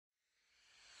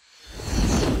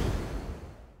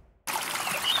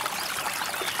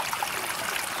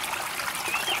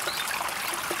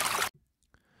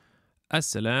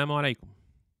Assalamu alaikum.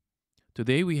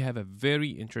 Today we have a very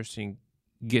interesting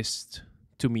guest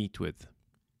to meet with.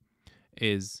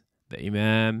 Is the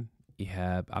Imam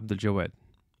Ihab Abdelgawad.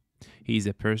 He is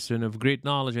a person of great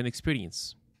knowledge and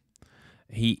experience.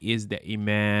 He is the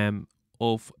Imam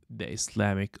of the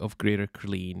Islamic of Greater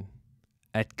Killeen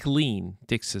at Killeen,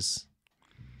 Texas.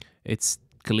 It's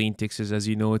Killeen, Texas, as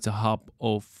you know, it's a hub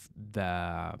of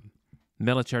the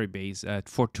military base at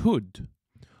Fort Hood.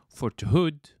 Fort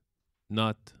Hood,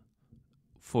 not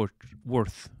Fort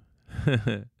Worth.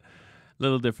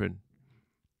 Little different.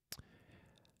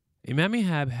 Imam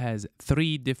Ihab has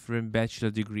 3 different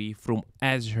bachelor degree from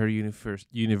AZHAR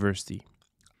University.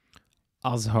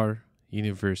 AZHAR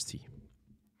University.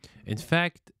 In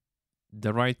fact,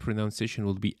 the right pronunciation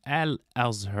will be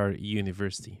Al-Azhar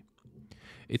University.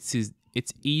 It's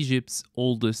Egypt's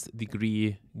oldest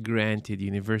degree granted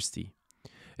university.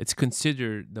 It's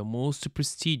considered the most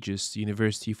prestigious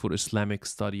university for Islamic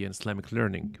study and Islamic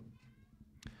learning.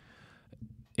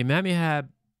 Imam Ihab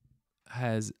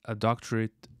has a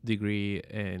doctorate degree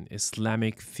in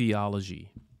Islamic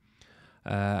Theology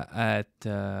at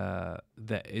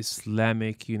the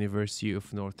Islamic University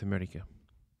of North America.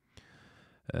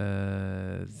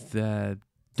 The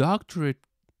doctorate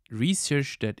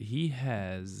research that he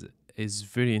has is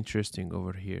very interesting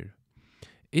over here.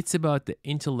 It's about the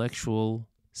intellectual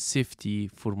safety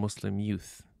for Muslim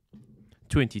youth,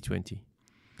 2020.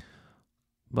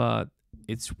 But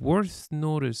it's worth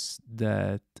notice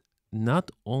that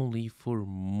not only for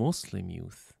Muslim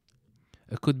youth,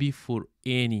 it could be for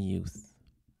any youth.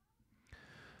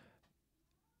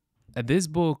 At this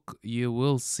book, you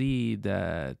will see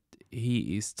that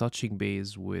he is touching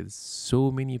base with so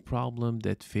many problems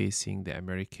that facing the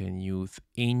American youth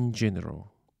in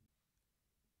general.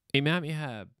 Imam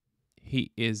Ihab,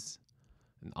 he is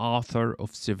an author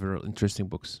of several interesting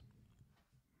books.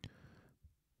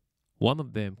 One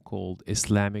of them called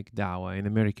Islamic Dawah in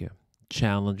America,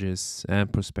 Challenges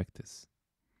and Prospectives.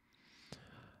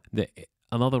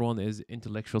 Another one is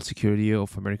Intellectual Security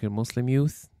of American Muslim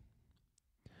Youth.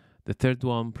 The third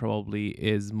one probably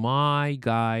is My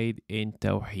Guide in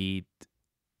Tawheed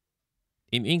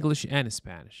in English and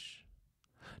Spanish.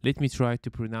 Let me try to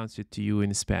pronounce it to you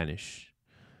in Spanish.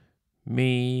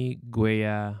 Mi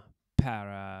guía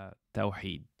para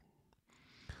Tawheed.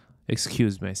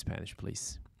 Excuse my Spanish,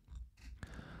 please.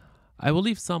 I will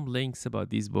leave some links about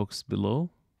these books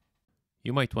below.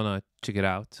 You might want to check it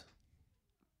out.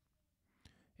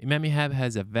 Imam Ihab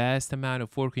has a vast amount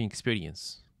of working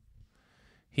experience.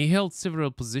 He held several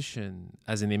positions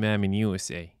as an imam in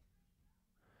USA.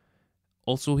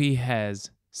 Also, he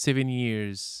has 7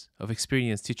 years of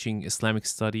experience teaching Islamic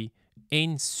study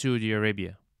in Saudi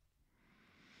Arabia.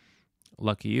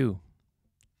 Lucky you.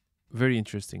 Very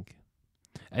interesting.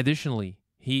 Additionally,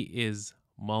 he is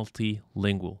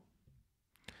multilingual.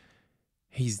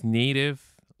 His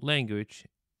native language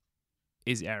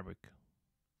is Arabic.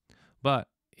 But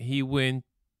he went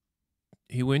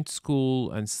to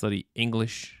school and studied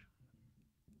English,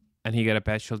 and he got a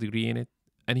bachelor degree in it.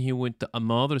 And he went to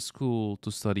another school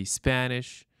to study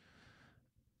Spanish,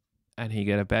 and he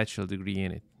got a bachelor degree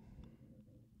in it.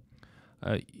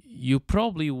 You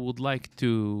probably would like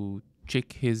to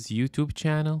check his YouTube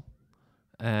channel,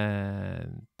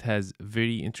 and it has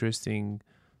very interesting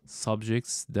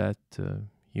subjects that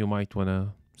you might want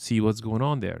to see what's going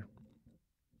on there.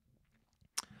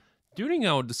 During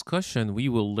our discussion, we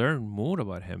will learn more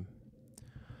about him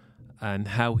and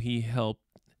how he helped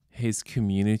his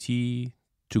community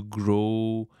to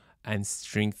grow and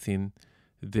strengthen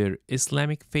their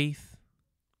Islamic faith.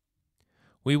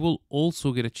 We will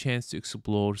also get a chance to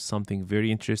explore something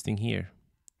very interesting here.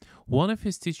 One of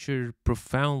his teachers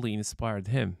profoundly inspired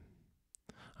him,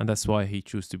 and that's why he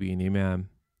chose to be an imam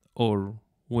or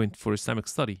went for Islamic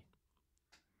study.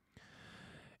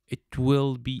 It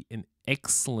will be an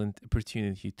excellent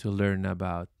opportunity to learn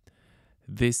about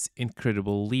this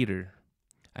incredible leader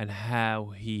and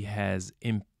how he has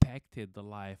impacted the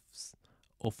lives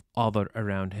of others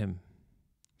around him.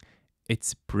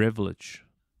 It's a privilege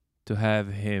to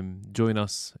have him join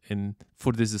us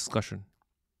for this discussion.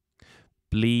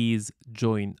 Please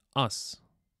join us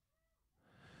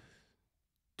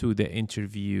to the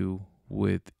interview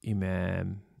with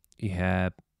Imam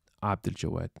Ihab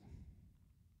Abdelgawad.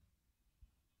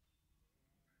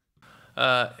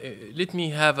 Let me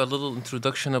have a little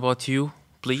introduction about you,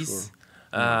 please.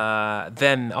 Sure.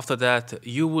 Then after that,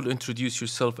 you will introduce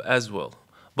yourself as well.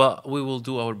 But we will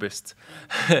do our best.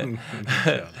 Imam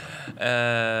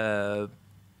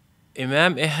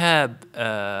Ihab,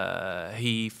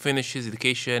 he finished his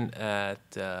education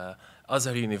at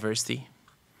AZHAR University.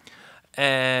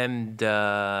 and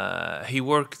he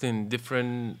worked in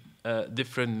different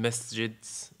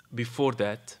masjids before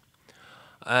that.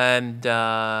 And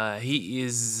he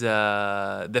is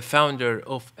the founder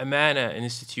of Amana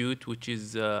Institute, which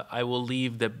is, I will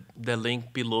leave the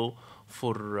link below,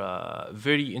 for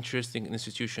very interesting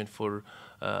institution for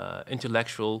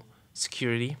intellectual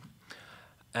security.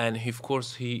 And he, of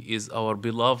course, he is our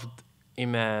beloved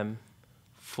Imam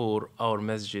for our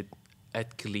masjid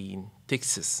at Killeen,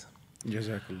 Texas.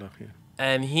 Jazakallah khair.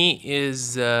 And he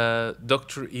is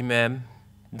Dr. Imam,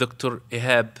 Dr.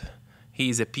 Ihab. He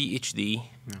is a Ph.D.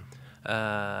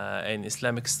 In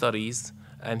Islamic studies,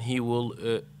 and he will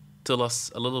tell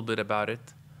us a little bit about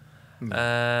it.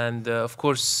 And of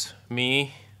course,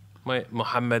 me,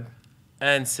 Muhammad,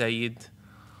 and Sayyid,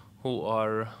 who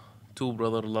are two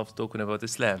brother love talking about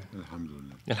Islam.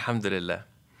 Alhamdulillah. Alhamdulillah.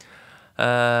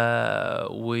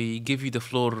 We give you the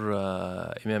floor,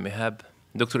 Imam Ihab,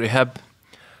 Dr. Ihab.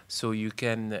 So you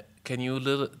can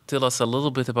you tell us a little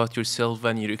bit about yourself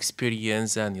and your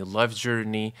experience and your life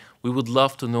journey? We would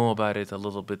love to know about it a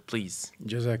little bit, please.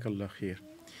 Jazakallah khair.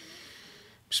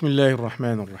 بسم الله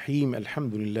الرحمن الرحيم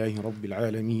الحمد لله رب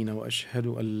العالمين وأشهد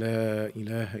أن لا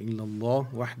إله إلا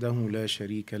الله وحده لا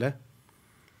شريك له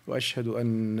وأشهد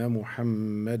أن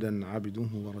محمدا عبده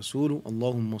ورسوله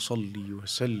اللهم صل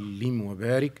وسلم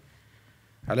وبارك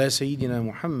على سيدنا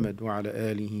محمد وعلى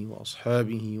آله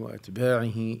وأصحابه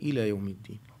وأتباعه إلى يوم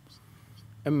الدين.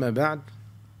 أما بعد,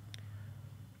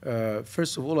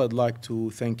 first of all, I'd like to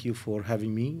thank you for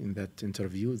having me in that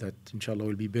interview that inshallah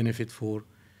will be benefit for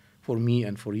me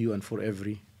and for you and for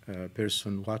every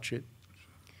person watch it.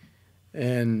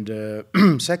 And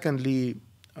secondly,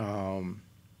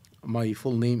 my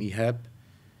full name Ihab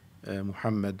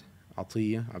Muhammad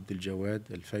Atiyah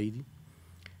Abdelgawad Al-Faydi,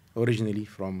 originally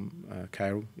from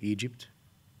Cairo, Egypt.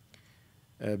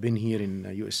 Been here in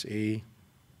USA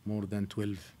more than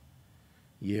 12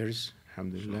 years,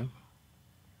 alhamdulillah.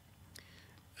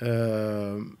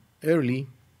 Early,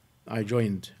 I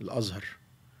joined Al-AZHAR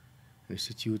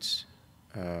Institute's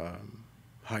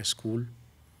high school,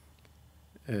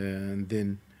 and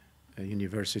then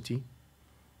university.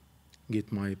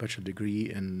 Get my bachelor degree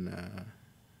in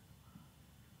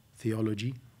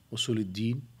Theology, Usul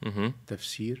al-Din,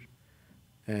 Tafsir,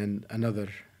 and another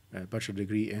bachelor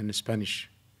degree in Spanish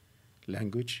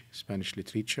language, Spanish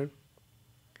literature,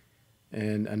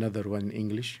 and another one in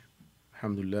English,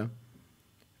 alhamdulillah.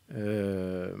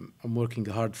 I'm working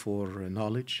hard for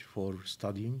knowledge, for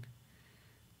studying,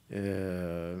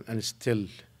 and still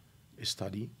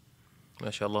study.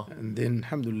 MashaAllah. And then,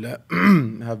 alhamdulillah,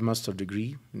 I have master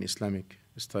degree in Islamic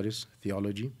studies,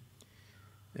 theology,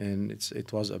 and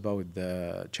it was about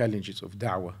the challenges of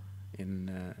Dawah in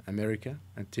America,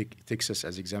 and take Texas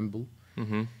as example,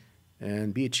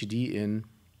 and Ph.D. in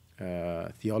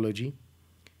theology.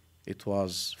 It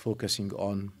was focusing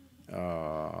on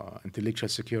intellectual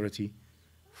security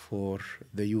for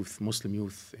the youth, Muslim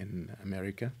youth in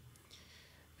America.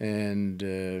 And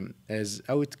as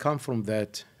outcome from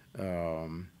that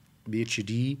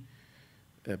PhD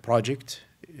project,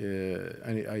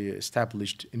 I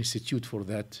established an institute for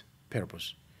that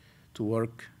purpose, to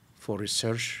work for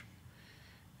research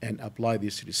and apply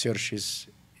these researches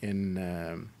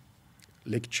in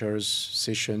lectures,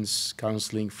 sessions,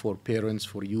 counseling for parents,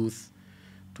 for youth,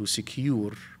 to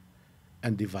secure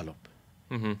and develop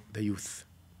the youth,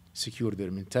 secure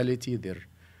their mentality, their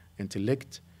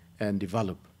intellect, and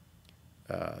develop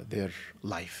their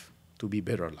life to be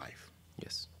better life.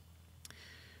 Yes.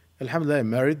 Alhamdulillah, I'm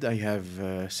married. I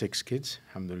have 6 kids,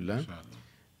 alhamdulillah.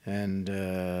 And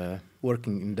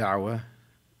working in Dawah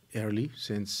early,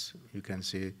 since you can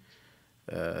say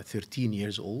 13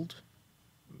 years old.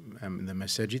 I'm in the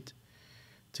masajid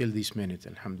till this minute,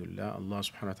 alhamdulillah. Allah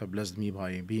subhanahu wa ta'ala blessed me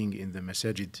by being in the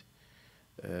masajid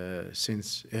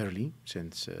since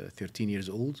 13 years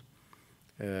old.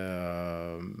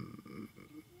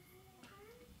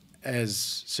 As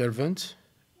servant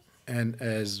and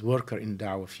as worker in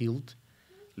Dawah field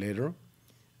later.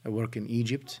 I work in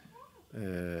Egypt,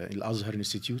 Al-AZHAR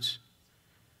Institute,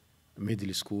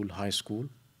 middle school, high school,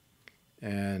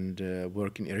 and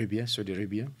work in Arabia, Saudi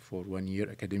Arabia, for 1 year,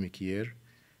 academic year,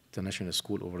 international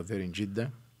school over there in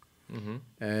Jeddah.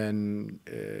 And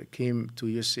came to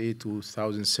USA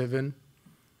 2007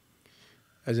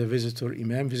 as a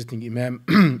visiting imam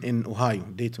in Ohio,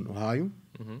 Dayton, Ohio,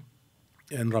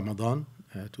 in Ramadan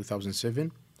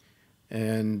 2007,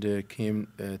 and came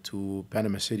to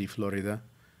Panama City, Florida,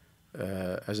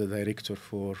 as a director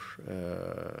for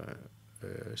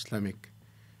Islamic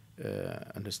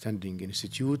Understanding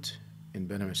Institute in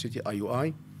Panama City,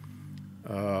 IUI,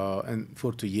 and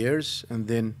for 2 years, and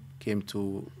then came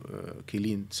to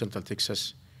Killeen, Central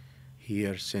Texas,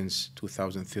 here since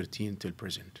 2013 till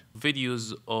present.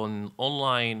 Videos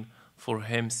online for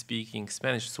him speaking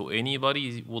Spanish. So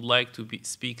anybody would like to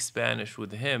speak Spanish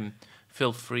with him,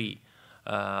 feel free.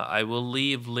 I will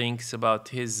leave links about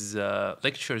his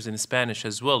lectures in Spanish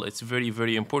as well. It's very,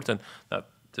 very important that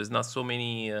there's not so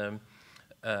many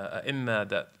imma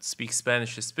that speak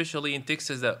Spanish, especially in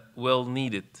Texas, that will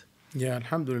need it. Yeah,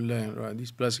 alhamdulillah, right,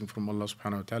 this blessing from Allah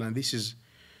subhanahu wa ta'ala. And this is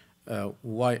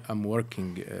why I'm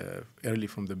working early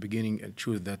from the beginning and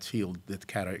choose that field, that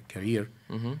career,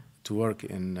 to work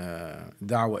in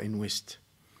Dawah in West.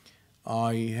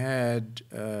 I had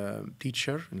a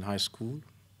teacher in high school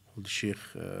called Sheikh,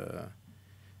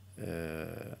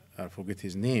 I forget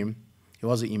his name. He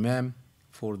was the Imam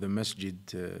for the Masjid,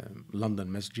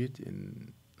 London Masjid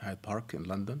in Hyde Park in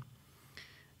London.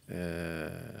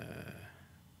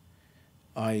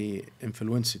 I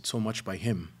influenced so much by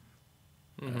him.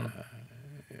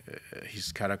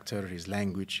 His character, his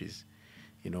language, his,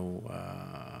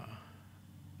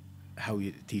 how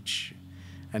he teach.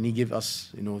 And he gave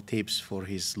us, tapes for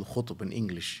his khutub in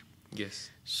English.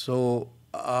 Yes. So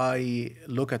I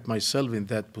look at myself in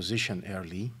that position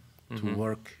early to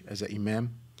work as an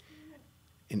imam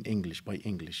in English, by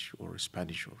English or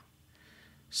Spanish.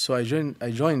 So I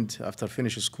joined after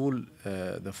finishing school,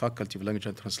 the Faculty of Language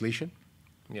and Translation.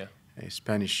 Yeah. A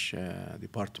Spanish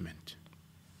department.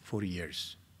 4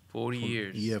 years. 4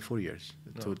 years. Yeah, 4 years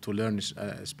to learn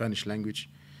Spanish language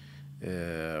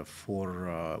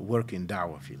for work in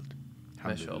Dawah field.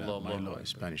 MashaAllah.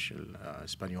 Spanish,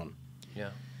 Espanol.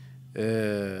 Yeah.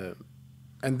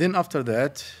 And then after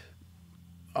that,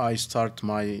 I start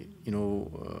my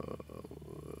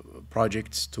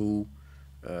projects to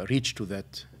reach to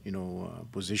that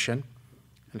position.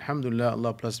 Alhamdulillah,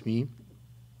 Allah bless me.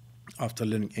 After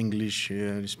learning English,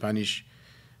 Spanish,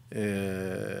 get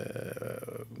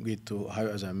to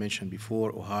Ohio, as I mentioned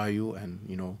before, Ohio, and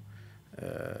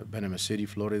Panama City,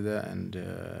 Florida, and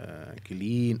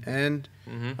Killeen, and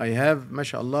I have,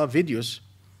 mashallah, videos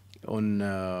on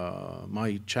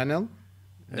my channel.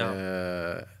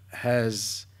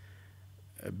 Has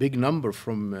a big number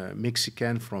from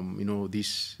Mexican, from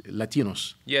these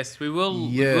Latinos. Yes, we will.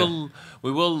 Yeah.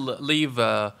 We will leave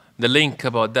the link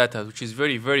about that, which is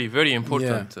very, very, very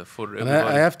important for everybody. And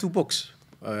I have 2 books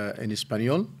in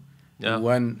Espanol.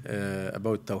 One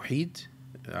about Tawheed,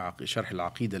 شرح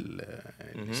العقيدة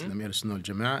الإسلامية للسنة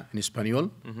والجماعة in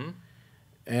Espanol,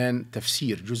 and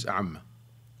تفسير جزء عامة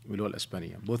باللغة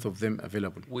الإسبانية. Both of them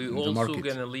available. We in also the market.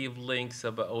 Gonna leave links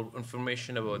about or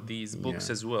information about these books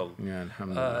as well. Yeah,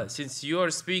 alhamdulillah. Since you are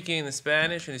speaking in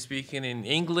Spanish and speaking in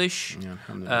English,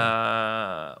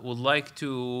 would like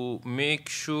to make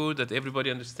sure that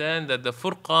everybody understand that the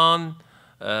Furqan,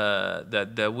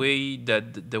 that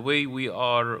the way we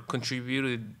are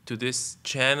contributed to this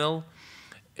channel,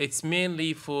 it's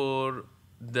mainly for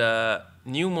the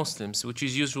new Muslims, which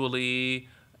is usually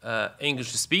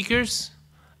English speakers.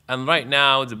 And right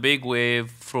now, the big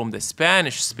wave from the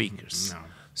Spanish speakers.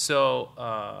 So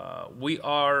we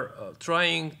are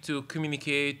trying to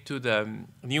communicate to the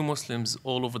new Muslims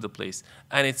all over the place.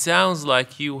 And it sounds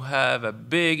like you have a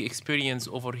big experience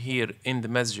over here in the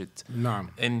masjid.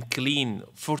 In Killeen,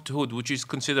 Fort Hood, which is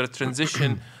considered a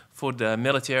transition for the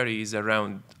militaries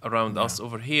around us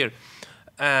over here.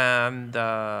 And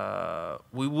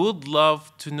we would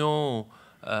love to know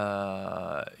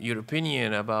your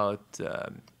opinion about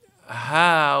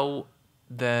how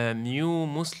the new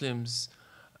Muslims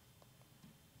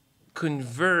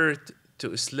convert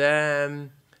to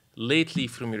Islam lately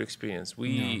from your experience.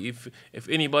 If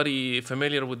anybody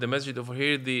familiar with the masjid over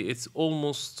here,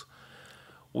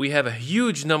 we have a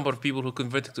huge number of people who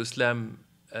converted to Islam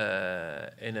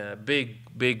in a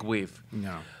big wave.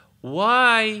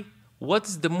 Why?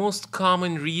 What's the most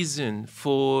common reason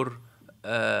for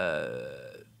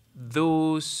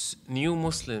those new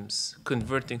Muslims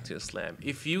converting to Islam?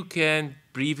 If you can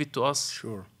brief it to us.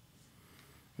 Sure.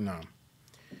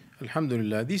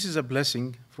 Alhamdulillah, this is a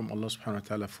blessing from Allah subhanahu wa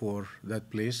ta'ala for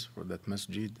that place, for that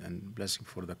masjid, and blessing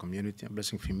for the community, and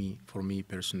blessing for me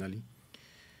personally.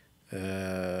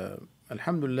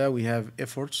 Alhamdulillah, we have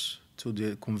efforts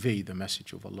to convey the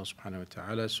message of Allah subhanahu wa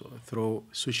ta'ala through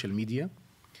social media,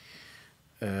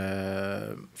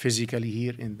 physically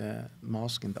here in the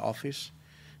mosque, in the office,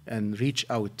 and reach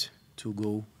out to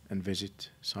go and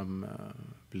visit some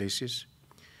places.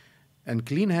 And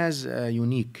Killeen has a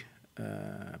unique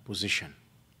position.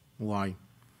 Why?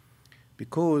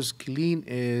 Because Killeen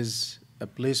is a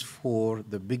place for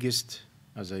the biggest,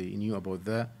 as I knew about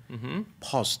that,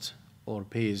 post or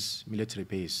base, military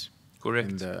base. Correct.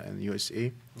 In the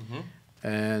USA.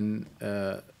 and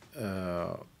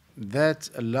that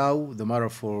allow the matter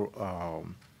for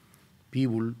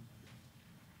people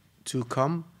to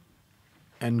come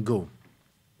and go.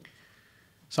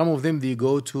 Some of them, they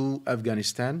go to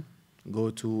Afghanistan, go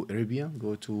to Arabia,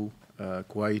 go to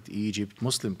Kuwait, Egypt,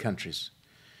 Muslim countries.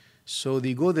 So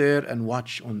they go there and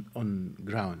watch on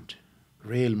ground,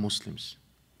 real Muslims,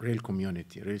 real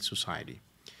community, real society.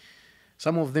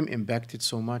 Some of them impacted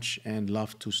so much and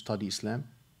love to study Islam.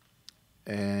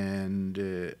 And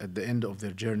at the end of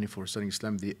their journey for studying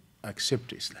Islam, they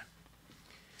accept Islam.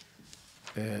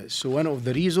 So one of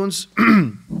the reasons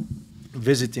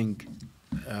visiting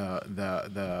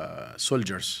the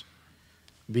soldiers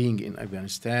being in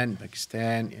Afghanistan,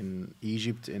 Pakistan, in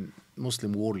Egypt, in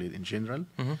Muslim world in general,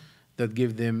 that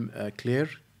give them a clear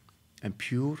and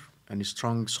pure and a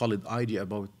strong, solid idea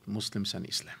about Muslims and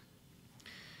Islam.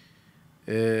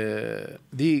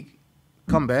 They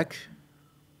come back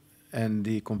and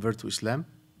they convert to Islam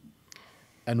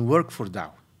and work for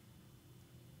Dawah.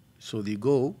 So they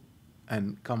go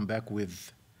and come back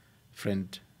with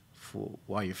friend,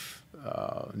 wife,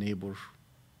 neighbor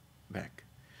back.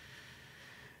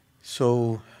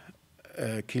 So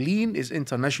Killeen is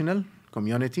international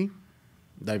community,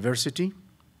 diversity.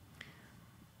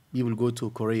 You will go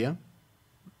to Korea,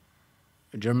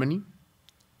 Germany,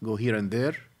 go here and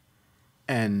there,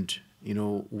 and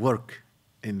work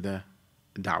in the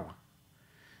Dawah.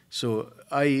 So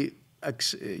I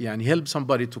help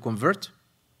somebody to convert,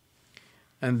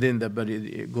 and then the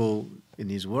body go in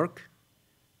his work,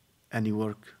 and he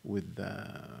work with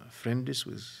friends,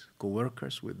 with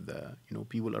co-workers, with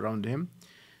people around him.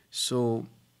 So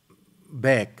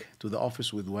back to the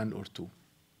office with one or two,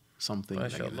 something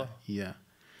like that. Yeah.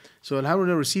 So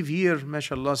Alhamdulillah, receive here,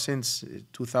 mashallah, since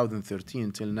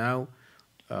 2013 till now,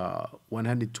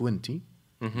 120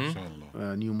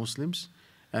 new Muslims,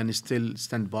 and still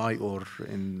stand by or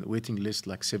in waiting list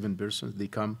like 7 persons. They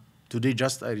come today.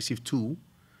 Just I received 2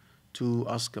 to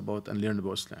ask about and learn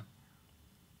about Islam.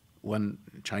 One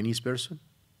Chinese person,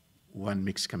 one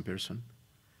Mexican person.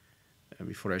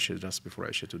 Just before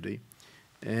Aisha today,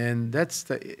 and that's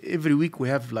every week we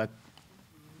have like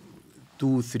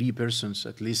 2-3 persons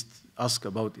at least ask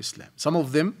about Islam. Some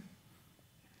of them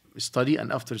study,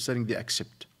 and after studying they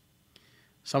accept.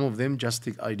 Some of them just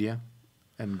take idea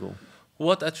and go.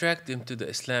 What attracted them to the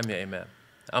Islam, ya Imam?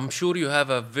 I'm sure you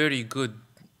have a very good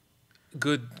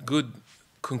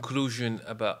conclusion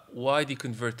about why they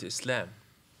convert to Islam.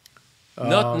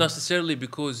 Not necessarily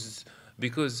because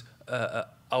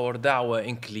our da'wah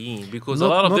in Killeen, because a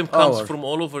lot of them comes from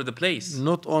all over the place.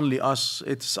 Not only us,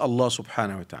 it's Allah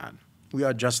subhanahu wa ta'ala. We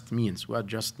are just means, we are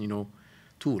just,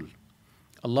 tool.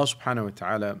 Allah subhanahu wa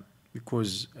ta'ala,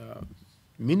 because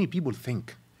many people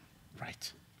think,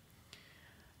 right,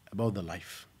 about the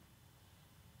life,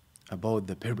 about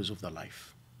the purpose of the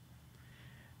life,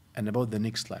 and about the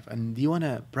next life. And they want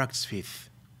to practice faith.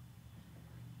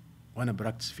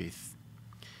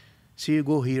 So you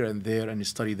go here and there and you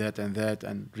study that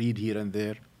and read here and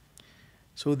there.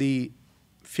 So they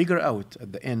figure out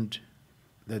at the end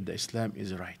that the Islam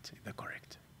is right, the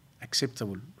correct,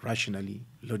 acceptable rationally,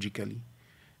 logically,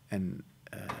 and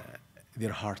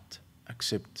their heart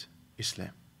accept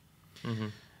Islam.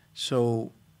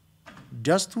 So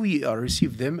just we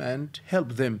receive them and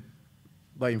help them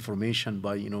by information,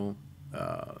 by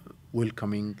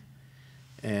welcoming,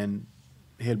 and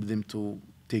help them to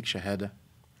take Shahada.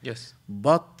 Yes.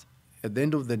 But at the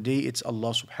end of the day, it's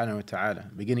Allah subhanahu wa ta'ala,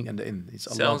 beginning and the end. It's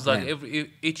Allah. Sounds like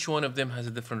each one of them has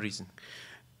a different reason.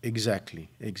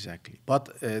 Exactly.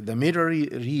 But the major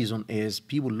reason is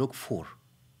people look for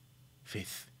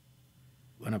faith,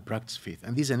 want to practice faith.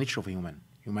 And this is the nature of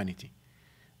humanity.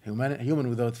 Human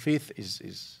without faith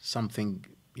is something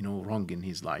wrong in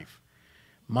his life.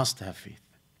 Must have faith.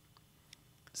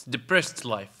 It's depressed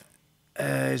life.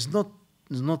 It's not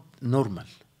normal.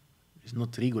 It's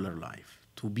not regular life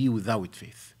to be without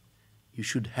faith. You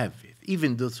should have faith.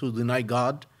 Even those who deny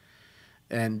God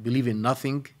and believe in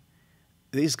nothing,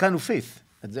 there is kind of faith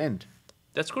at the end.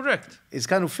 That's correct. It's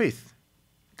kind of faith,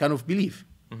 kind of belief.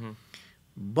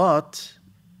 But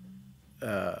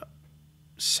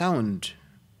sound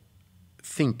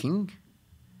thinking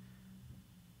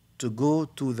to go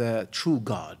to the true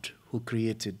God who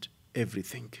created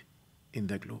everything in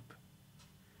the globe.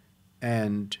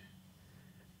 And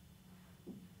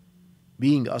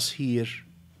being us here,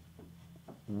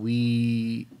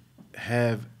 we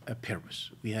have a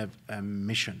purpose, we have a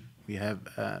mission, we have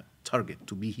a target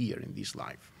to be here in this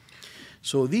life.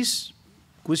 So this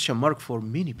question mark for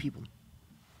many people.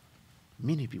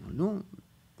 No,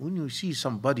 when you see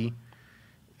somebody,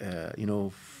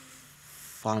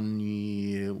 fun,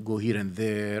 you go here and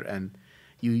there, and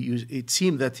it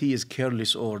seems that he is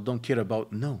careless or don't care about.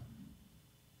 No.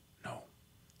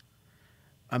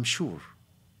 I'm sure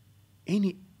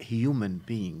any human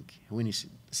being, when he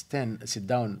sit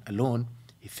down alone,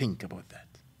 he think about that.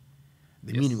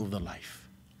 The meaning of the life.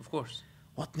 Of course.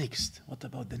 What next? What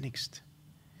about the next?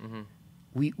 Mm-hmm.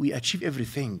 We achieve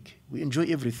everything. We enjoy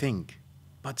everything.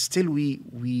 But still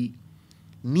we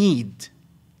need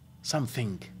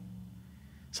something.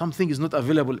 Something is not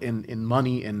available in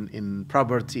money, in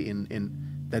property,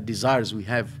 in the desires we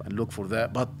have and look for that,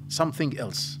 but something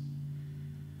else.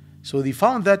 So they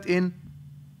found that in...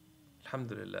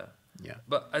 Alhamdulillah. Yeah.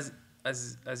 But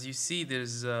as you see,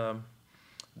 there's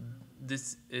this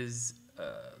is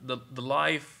the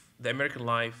life, the American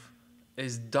life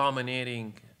is dominating,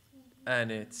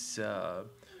 and it's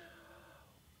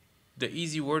the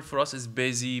easy word for us is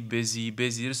busy.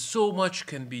 There's so much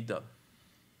can be done,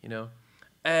 you know,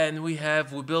 and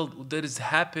there is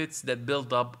habits that build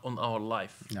up on our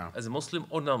life as a Muslim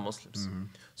or non-Muslims. Mm-hmm.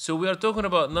 So we are talking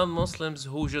about non-Muslims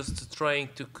who just trying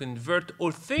to convert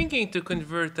or thinking to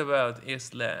convert about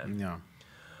Islam. Yeah.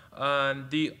 And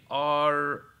they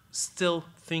are still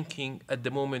thinking at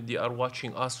the moment they are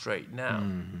watching us right now.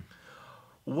 Mm-hmm.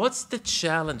 What's the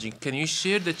challenging? Can you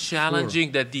share the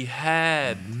challenging that they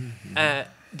had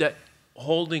that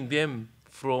holding them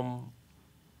from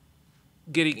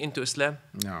getting into Islam?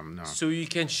 No. So you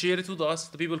can share it with us.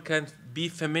 The people can be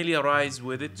familiarized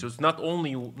with it. So it's not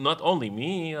only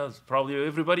me, it's probably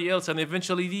everybody else, and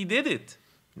eventually they did it.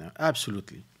 No,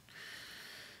 absolutely.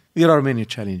 There are many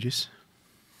challenges.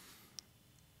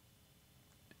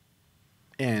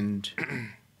 And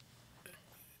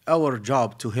our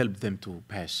job to help them to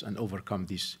pass and overcome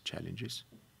these challenges.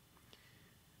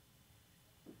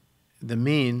 The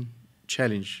main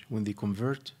challenge when they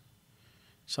convert,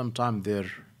 sometimes their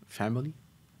families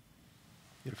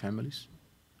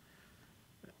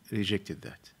rejected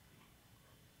that.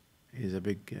 It is a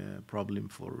big problem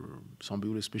for some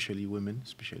people, especially women,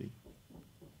 especially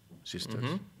sisters.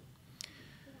 Mm-hmm.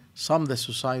 Some the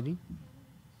society,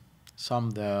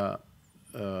 some the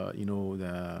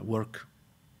work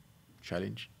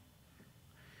challenge.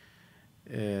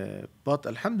 But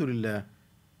alhamdulillah,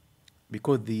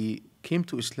 because they came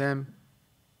to Islam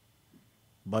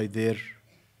by their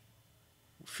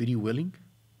free willing,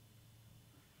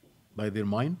 by their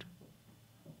mind,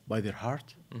 by their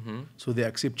heart, so they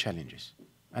accept challenges.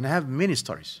 And I have many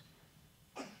stories,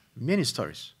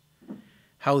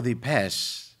 how they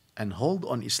pass and hold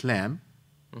on Islam,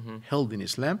 held in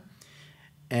Islam,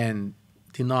 and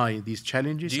deny these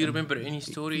challenges. Do you remember any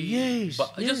story? Yes.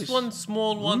 But yes. Just one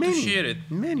small one to share it.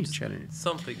 Many challenges.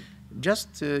 Something.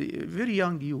 Just very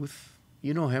young youth.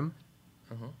 You know him.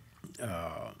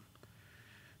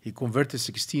 He converted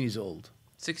 16 years old.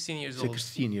 16 years old.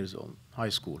 16 years old. High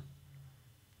school.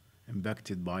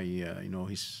 Impacted by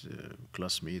his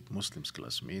classmate, Muslims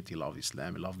classmate. He loved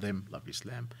Islam. He loved them. Loved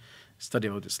Islam. Study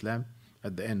about Islam.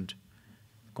 At the end,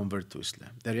 convert to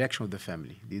Islam. The reaction of the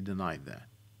family. They denied that.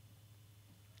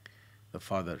 The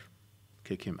father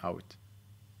kicked him out.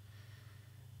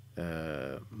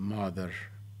 Mother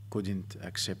couldn't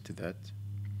accept that.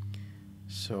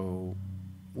 So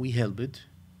we helped.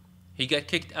 He got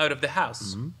kicked out of the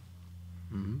house.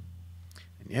 And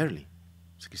early,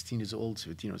 16 years old,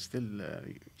 17, still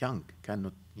young,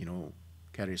 cannot,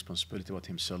 carry responsibility about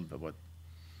himself, about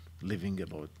living,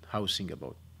 about housing,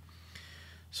 about.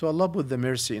 So Allah put the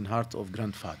mercy in heart of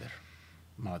grandfather,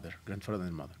 grandfather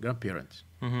and mother, grandparents.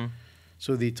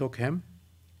 So they took him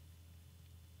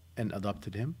and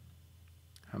adopted him,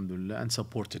 alhamdulillah, and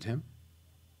supported him.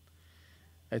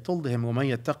 I told him, وَمَنْ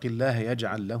يَتَّقِ اللَّهَ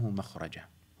يَجْعَلْ لَهُ مَخْرَجًا.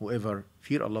 Whoever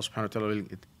fear Allah subhanahu wa ta'ala will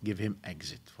give him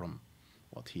exit from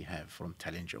what he have, from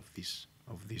challenge of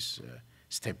this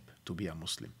step to be a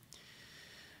Muslim.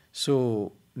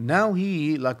 So now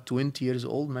he, like 20 years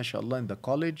old, mashallah, in the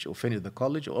college, or finished the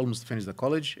college, or almost finished the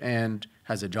college, and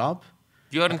has a job.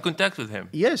 You are in contact with him?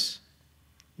 Yes.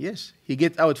 He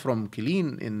get out from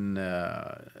Killeen in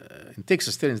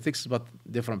Texas, still in Texas, but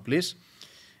different place.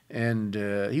 And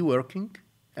he working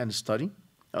and studying,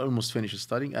 almost finished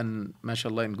studying, and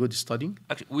mashallah, in good studying.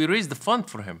 Actually, we raised the fund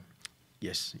for him.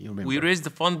 Yes, you remember. We raised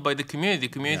the fund by the community.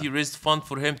 The community raised fund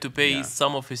for him to pay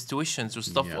some of his tuitions or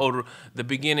stuff, or the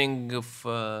beginning of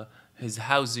his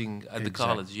housing at the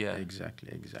college. Yeah,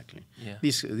 exactly. Yeah.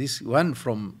 This one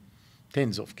from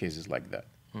tens of cases like that.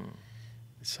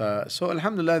 So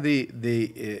alhamdulillah,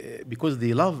 they because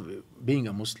they love being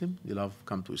a Muslim, they love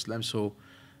come to Islam, so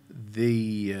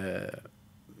they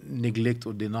neglect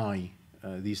or deny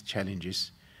these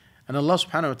challenges. And Allah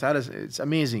subhanahu wa ta'ala, it's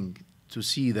amazing to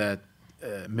see that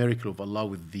miracle of Allah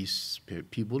with these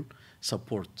people,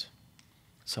 support.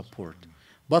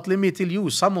 But let me tell you,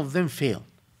 some of them fail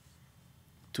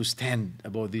to stand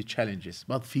about these challenges,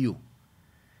 but few.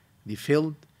 They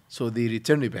failed, so they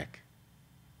returned it back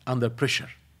under pressure.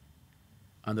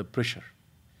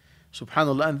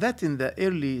 Subhanallah, and that in the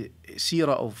early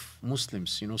seerah of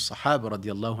Muslims, Sahaba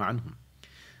radiallahu anhum.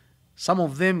 Some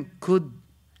of them could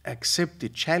accept the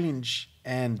challenge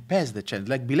and pass the challenge,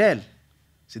 like Bilal.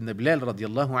 Sayyidina Bilal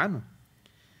radiallahu anhu.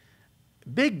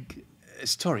 Big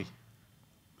story.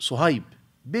 Suhaib,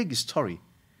 big story.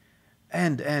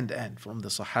 And from the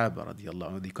Sahaba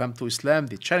radiallahu anhu. They come to Islam,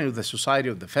 they challenge the society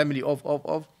of the family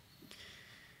of.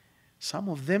 Some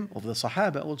of them, of the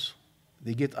Sahaba also,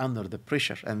 they get under the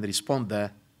pressure and they respond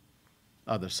the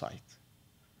other side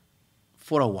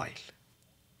for a while.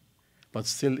 But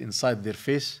still inside their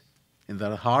face, in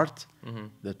their heart,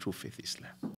 the true faith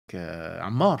Islam.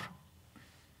 Ammar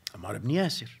ibn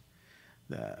Yasir,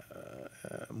 the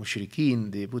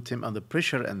mushrikeen, they put him under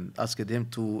pressure and asked him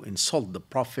to insult the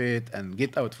Prophet and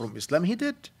get out from Islam. He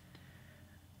did.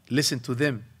 Listen to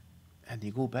them. And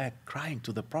he go back crying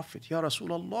to the Prophet, Ya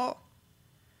Rasulullah,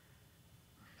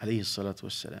 alayhi salatu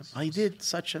wassalam, I did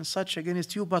such and such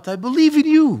against you, but I believe in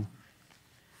you.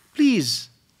 Please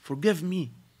forgive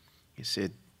me. He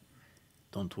said,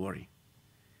 don't worry.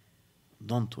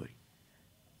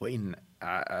 وَإِنْ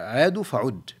عَادُوا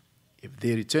فَعُدْ. If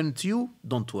they return to you,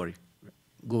 don't worry.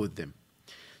 Go with them.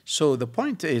 So the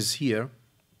point is here,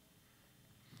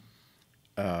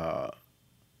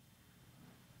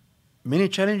 many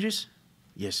challenges,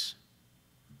 yes.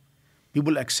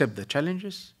 People accept the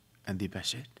challenges and they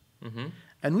pass it.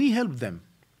 And we help them.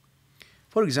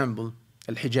 For example,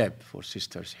 al-hijab for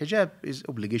sisters. Hijab is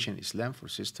obligation in Islam for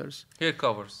sisters. Hair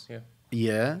covers, yeah.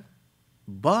 Yeah,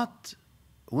 but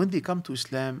when they come to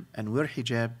Islam and wear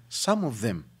hijab, some of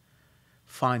them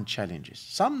find challenges.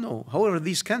 Some no. However,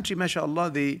 this country,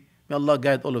 mashallah, may Allah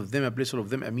guide all of them, bless all of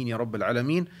them, Ameen Ya Rabbil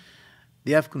Alameen.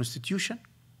 They have constitution,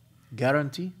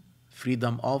 guarantee,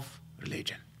 freedom of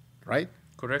religion, right?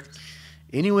 Correct.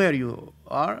 Anywhere you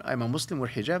are, I'm a Muslim, wear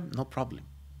hijab, no problem.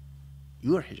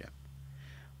 You wear hijab.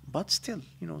 But still,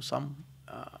 some...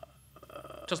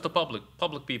 just the public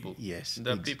people. Yes.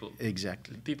 People.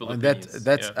 Exactly. People and opinions.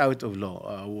 that's out of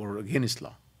law or against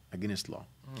law.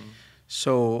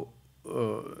 So,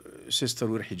 sister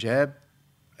wear hijab,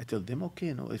 I tell them,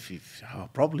 okay, if you have a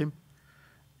problem,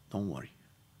 don't worry.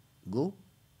 Go,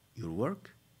 your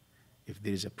work. If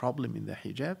there is a problem in the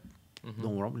hijab,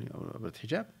 don't worry about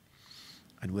hijab.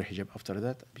 And wear hijab after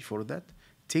that, before that,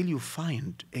 till you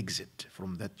find exit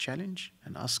from that challenge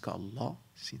and ask Allah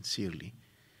sincerely.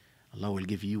 Allah will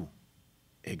give you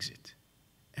exit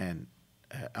and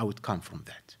outcome from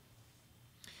that.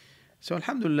 So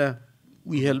alhamdulillah,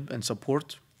 we help and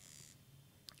support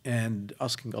and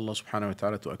asking Allah subhanahu wa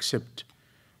ta'ala to accept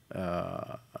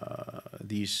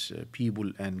these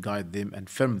people and guide them and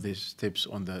firm these steps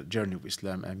on the journey of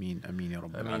Islam. Ameen, Ameen Ya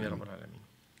Rabbil Alameen.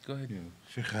 Go ahead.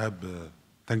 Sheikh Ihab,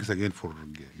 thanks again for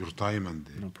your time and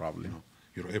no problem.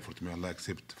 Your effort. May Allah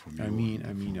accept from you. Ameen,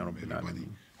 and Ameen Ya from Rabbil everybody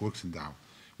Alameen. who works in Dawa.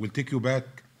 We'll take you back.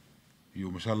 You,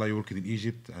 mashallah, you worked in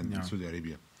Egypt and in Saudi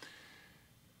Arabia.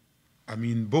 I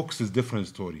mean, books is different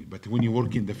story, but when you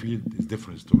work in the field, it's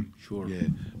different story. Sure. Yeah.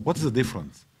 What is the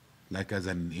difference? Like as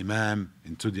an imam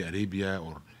in Saudi Arabia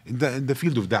or in the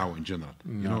field of da'wah in general,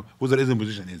 what the Islam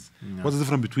position is. What's the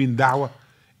difference between da'wah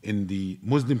in the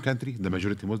Muslim country, the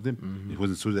majority Muslim, it was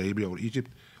in Saudi Arabia or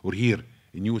Egypt, or here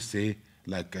in USA,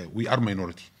 like we are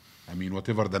minority. I mean,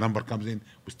 whatever the number comes in,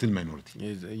 we're still minority.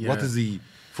 Yes, What is the,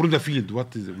 from the field,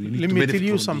 what is, we need Let to me benefit tell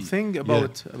you from something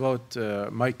about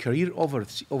my career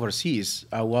overseas.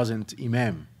 I wasn't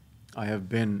imam. I have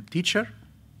been teacher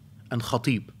and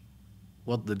khatib.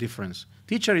 What the difference?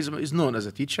 Teacher is known as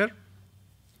a teacher.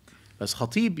 As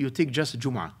khatib, you take just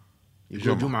Jum'ah. You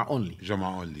go Jum'ah only.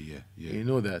 Jum'ah only, yeah. You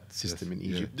know that system in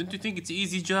Egypt. Don't you think it's an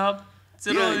easy job?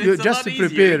 You just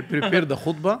prepare the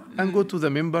khutbah and go to the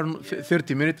member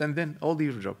 30 minutes and then all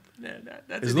your job.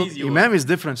 That's an easy one. Imam is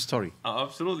different story.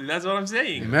 Absolutely, that's what I'm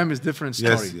saying. Imam is different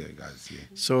story. Yes, yeah, guys, yeah.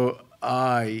 So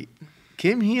I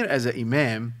came here as an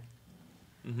imam,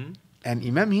 and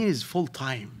imam here is full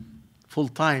time. Full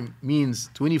time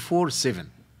means 24/7.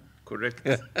 Correct.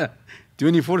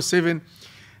 24/7.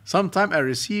 Sometimes I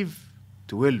receive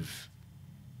 12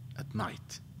 at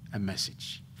night a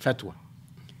message, fatwa.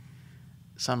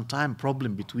 Sometimes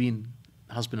problem between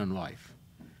husband and wife.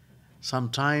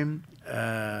 Sometimes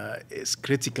it's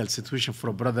critical situation for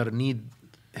a brother need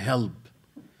help.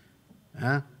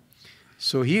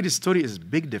 So here the story is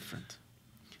big different.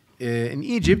 In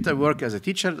Egypt, I work as a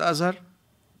teacher at AZHAR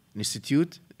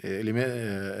Institute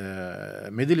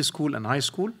middle school and high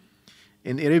school.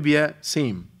 In Arabia,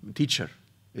 same. Teacher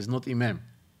is not imam.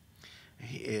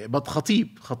 But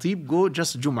خطيب go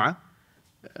just جمعة,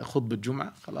 خطبة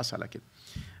جمعة, خلاص على كده.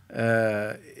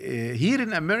 Here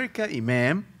in America,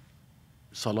 imam,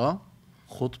 صلاة,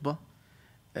 خطبة,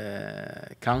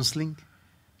 counseling,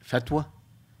 fatwa,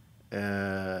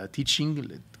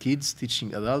 teaching kids,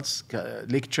 teaching adults,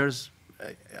 lectures,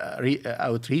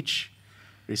 outreach,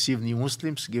 receive new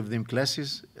Muslims, give them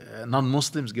classes,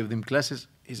 non-Muslims, give them classes,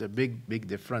 is a big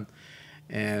difference.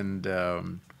 And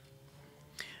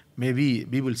maybe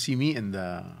people see me in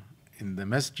the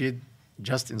masjid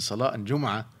just in Salah and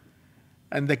Jum'ah,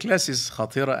 and the class is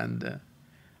khatira, and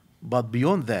but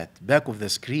beyond that, back of the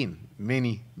screen,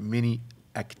 many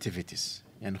activities.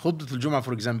 And khutbah al-Jum'ah,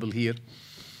 for example, here,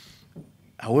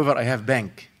 however, I have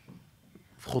bank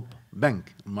on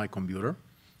my computer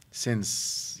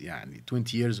since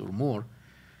 20 years or more.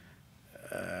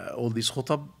 All these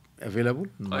khutab available.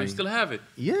 You still have it?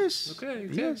 Yes. Okay.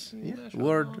 Yes.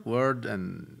 Word,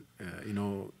 and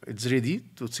it's ready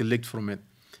to select from it.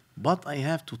 But I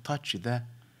have to touch the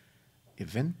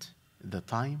event, the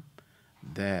time,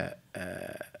 the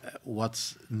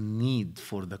what's need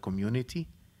for the community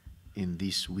in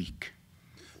this week.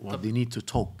 What they need to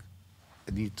talk.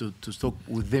 I need to talk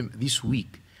with them this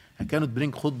week. I cannot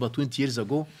bring khutbah 20 years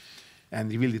ago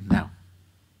and reveal it now.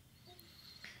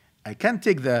 I can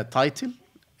take the title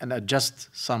and adjust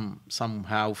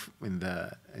somehow in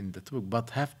the topic, but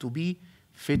have to be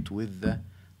fit with the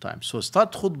time. So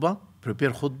start khutbah,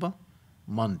 prepare khutbah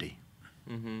Monday,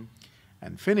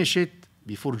 and finish it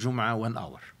before Jum'ah 1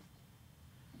 hour.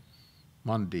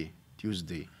 Monday,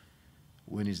 Tuesday,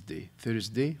 Wednesday,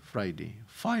 Thursday, Friday,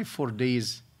 4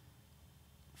 days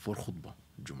for khutbah,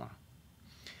 Jum'ah.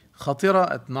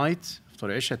 Khatira at night,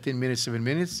 after Isha, 10 minutes, 7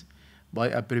 minutes,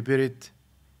 I prepare it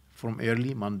from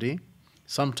early Monday,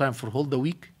 sometime for whole the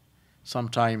week,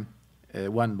 sometime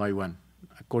one by one,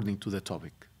 according to the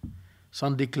topic.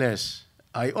 Sunday class,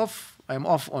 I'm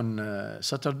off on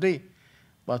Saturday,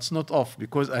 but it's not off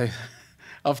because I,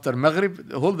 after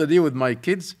Maghrib, hold the day with my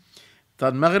kids.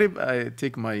 After Maghrib, I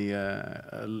take my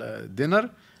dinner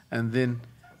and then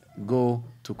go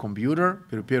to computer,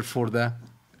 prepare for the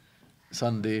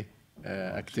Sunday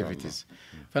activities.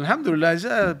 Alhamdulillah, it's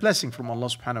a blessing from Allah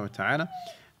subhanahu wa ta'ala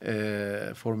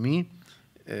for me.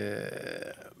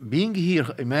 Being here,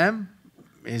 Imam,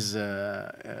 is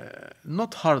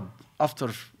not hard.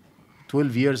 After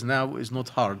 12 years now, is not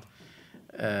hard.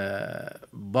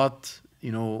 But,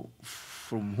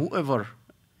 from whoever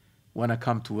wanna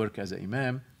come to work as an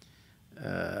Imam,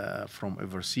 from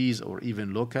overseas or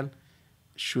even local,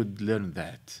 should learn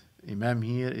that. Imam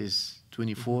here is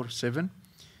 24/7,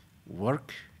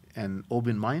 work and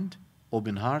open mind,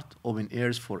 open heart, open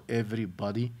ears for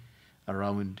everybody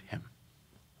around him.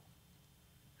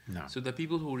 No. So the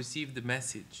people who receive the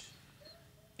message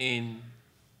in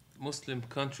Muslim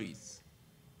countries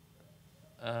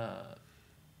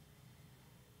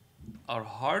are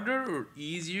harder or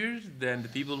easier than the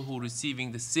people who are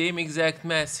receiving the same exact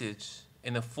message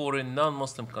in a foreign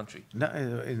non-Muslim country? No,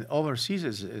 in overseas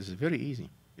is very easy.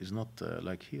 It's not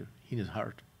like here. Here is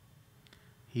hard.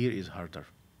 Here is harder.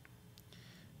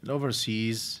 In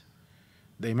overseas,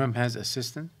 the Imam has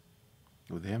assistant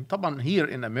with him. طبعا here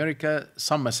in America,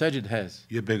 some masajid has.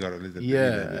 Yeah, bigger a little.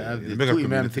 Yeah, the two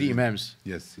imam, 3 imams.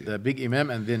 Yes. The big imam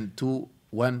and then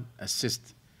 1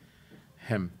 assist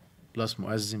him, plus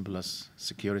muazzin, plus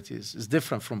security. It's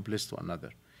different from place to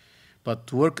another. But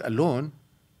to work alone,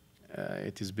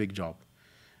 it is big job.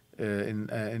 In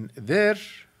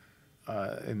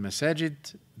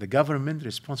masajid, the government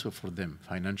responsible for them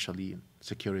financially,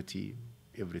 security,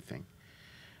 everything.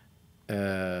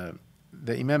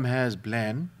 The imam has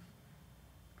plan,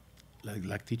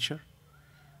 like teacher,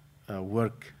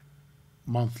 work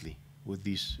monthly with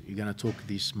this. You're gonna talk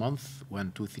this month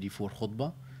 1, 2, 3, 4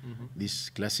 khutbah. These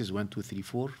classes 1, 2, 3,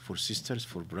 4 for sisters,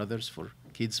 for brothers, for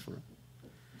kids.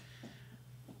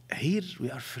 Here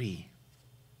we are free.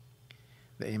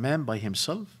 The imam by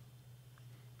himself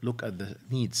look at the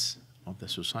needs of the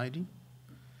society,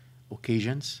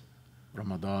 occasions,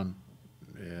 Ramadan,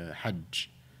 Hajj,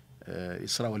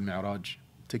 Isra wal Mi'raj,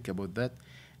 think about that.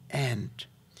 And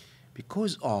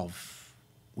because of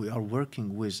we are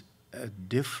working with a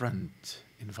different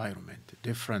environment,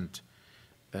 different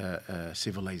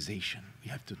civilization, we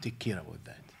have to take care about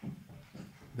that.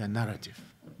 The narrative,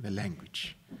 the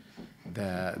language,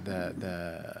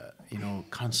 the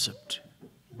concept,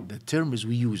 the terms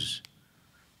we use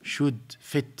should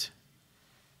fit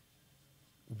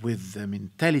with the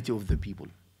mentality of the people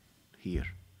here.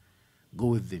 Go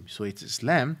with them. So it's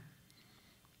Islam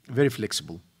very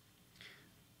flexible.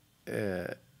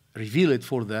 Reveal it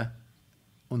for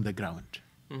on the ground.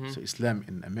 So Islam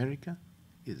in America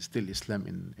is still Islam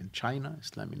in China,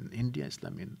 Islam in India,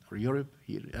 Islam in Europe,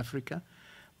 here in Africa.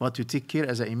 But you take care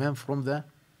as an imam from the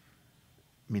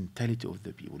mentality of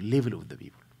the people, level of the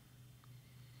people.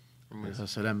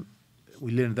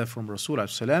 We learn that from Rasul alayhi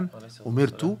salam.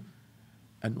 أمرت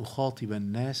أن أخاطب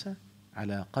الناس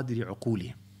على قدر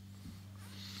عقولهم.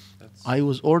 I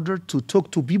was ordered to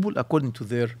talk to people according to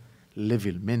their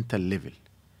level, mental level,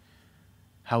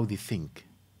 how they think.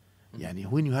 Yani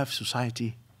when you have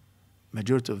society,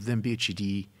 majority of them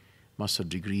Ph.D, master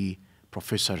degree,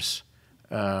 professors,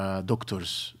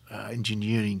 doctors,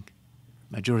 engineering,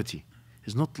 majority.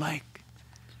 It's not like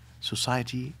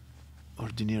society,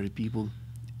 ordinary people,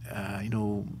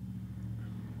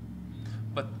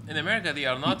 But in America, they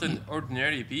are not an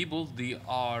ordinary people. They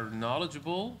are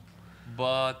knowledgeable,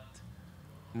 but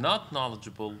not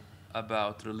knowledgeable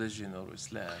about religion or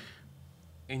Islam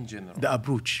in general. The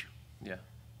approach. Yeah.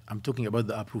 I'm talking about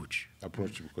the approach.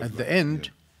 Because At the end,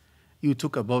 you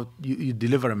talk about, you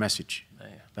deliver a message. Yeah.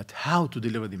 But how to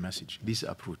deliver the message? This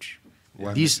approach.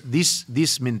 One-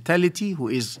 This mentality who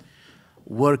is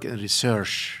work and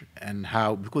research and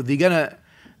how, because they're going to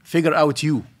figure out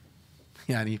you.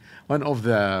 Yani one of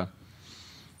the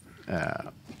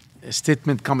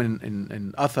statement coming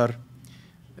in author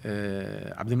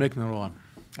عبد الملك بن مروان.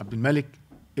 عبد الملك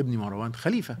ابن مروان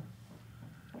خليفة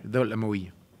الدولة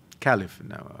الأموية, caliph in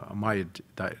the Umayyad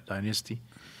dynasty.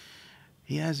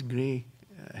 He has gray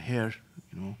hair,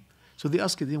 So they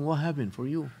asked him, what happened for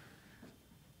you?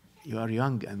 You are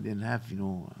young and then have,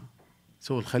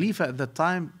 So the Khalifa at that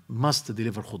time must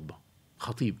deliver khutbah.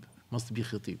 Khatib, must be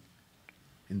khatib.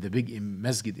 In the big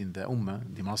masjid in the Ummah,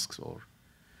 the mosques or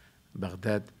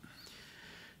Baghdad.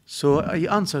 So I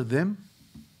answered them,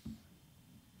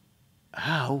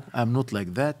 how I'm not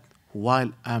like that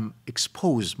while I'm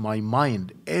expose my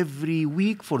mind every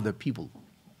week for the people.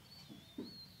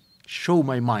 Show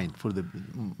my mind to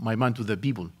the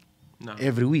people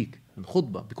every week in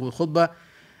khutbah. Because khutbah,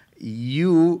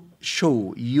 you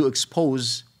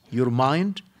expose your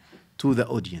mind to the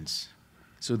audience.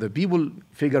 So the people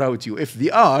figure out you. If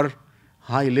they are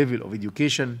high level of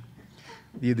education,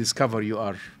 they discover you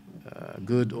are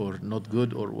good or not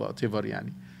good or whatever.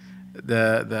 Yani.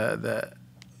 The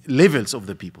levels of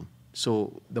the people.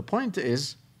 So the point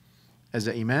is, as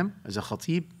an imam, as a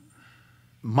khatib,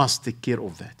 must take care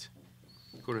of that.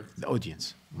 Correct. The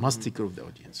audience must take care of the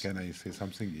audience. Can I say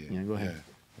something? Yeah, go ahead.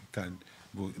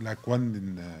 Like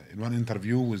in one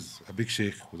interview with a big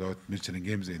sheikh, without mentioning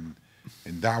names, in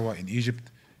Dawah in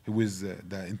Egypt, he was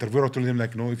the interviewer told him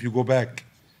like, no, if you go back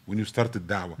when you started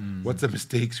Dawah, what's the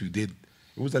mistakes you did?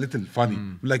 It was a little funny.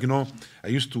 Like, I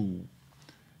used to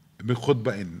make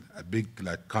khutbah in a big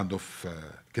like kind of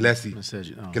classy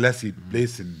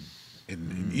place in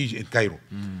Egypt, in Cairo,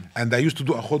 and I used to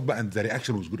do a khutbah, and the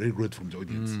reaction was very good from the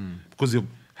audience because they're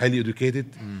highly educated,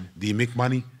 they make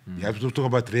money, they have to talk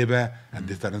about riba and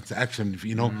the transaction,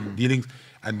 dealings,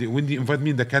 and when they invite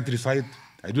me in the countryside,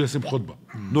 I do the same khutbah,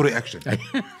 no reaction,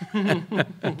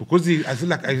 because I feel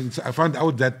like I found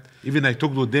out that even I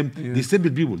talked with them, these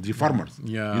simple people, the farmers,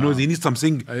 they need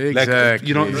something like, this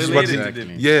is what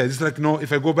it's like,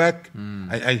 if I go back,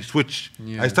 I switch.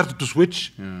 I started to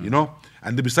switch,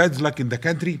 and besides, like in the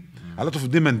country, a lot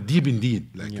of them are deep in deen,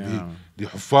 like the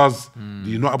huffaz,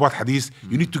 they know about hadith.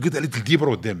 You need to get a little deeper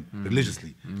with them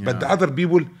religiously. But the other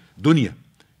people, dunya.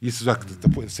 This is like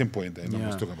the same point that I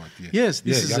was talking about. Yes,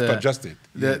 this is you have to adjust it.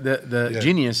 The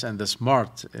genius and the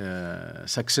smart,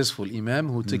 successful imam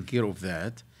who take care of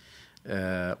that.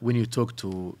 When you talk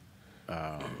to,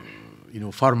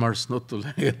 farmers, not to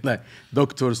like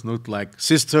doctors, not like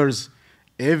sisters,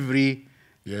 every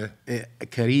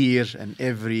career and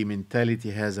every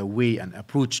mentality has a way and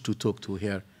approach to talk to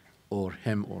her or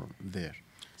him or there.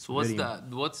 So what's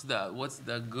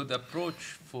the good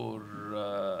approach for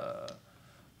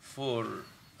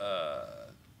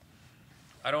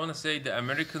I don't want to say the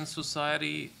American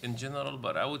society in general,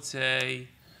 but I would say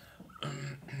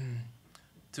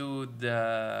to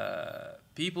the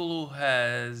people who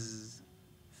has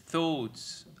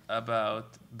thoughts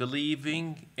about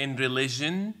believing in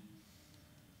religion,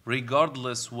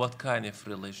 regardless what kind of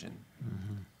religion,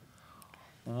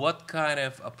 what kind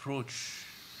of approach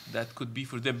that could be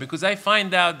for them? Because I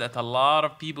find out that a lot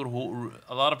of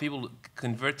people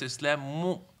convert to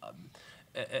Islam.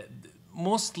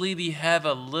 Mostly they have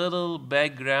a little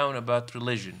background about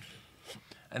religion,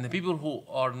 and the people who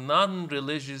are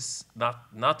non-religious,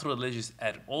 not religious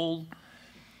at all,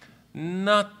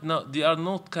 they are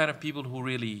not kind of people who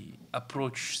really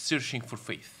approach searching for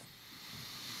faith.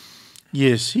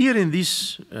 Yes, here in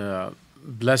this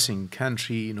blessing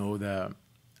country, the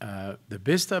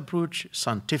best approach,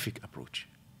 scientific approach,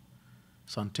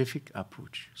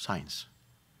 science.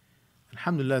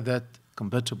 Alhamdulillah, that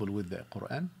compatible with the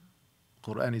Quran.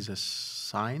 Quran is a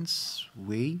science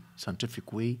way,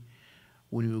 scientific way.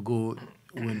 When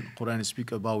Quran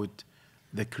speak about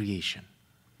the creation,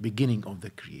 beginning of the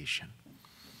creation,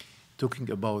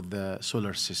 talking about the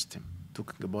solar system,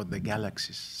 talking about the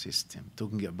galaxy system,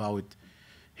 talking about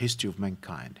history of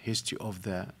mankind, history of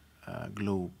the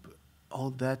globe, all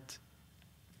that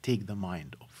take the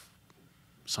mind of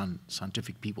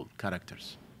scientific people,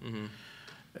 characters.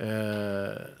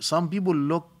 Some people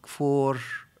look for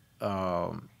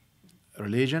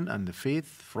religion and the faith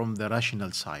from the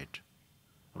rational side,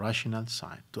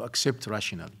 to accept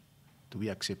rationally, to be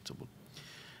acceptable.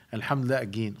 Alhamdulillah,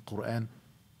 again, Quran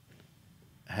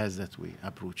has that way,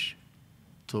 approach.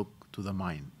 Talk to the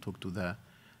mind, talk to the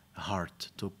heart,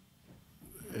 talk,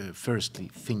 firstly,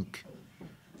 think,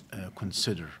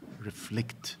 consider,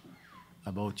 reflect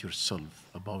about yourself,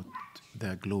 about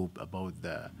the globe, about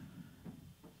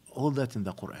all that in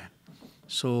the Quran.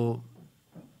 So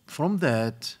from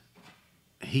that,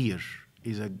 here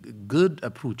is a good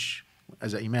approach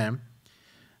as an imam,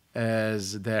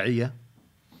 as da'iyah,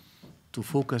 to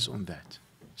focus on that.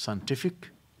 Scientific,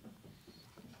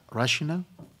 rational,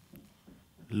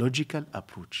 logical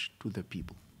approach to the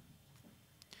people.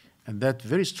 And that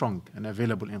very strong and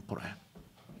available in Quran.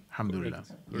 Alhamdulillah.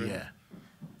 Correct.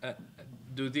 Yeah.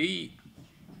 Do they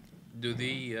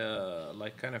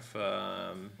like kind of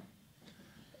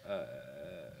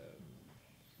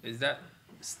is that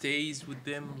stays with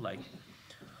them? Like,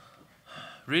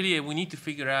 really, we need to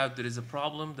figure out there is a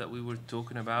problem that we were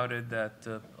talking about it, that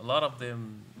a lot of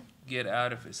them get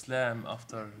out of Islam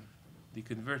after they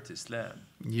convert to Islam.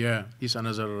 Yeah, is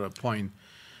another point.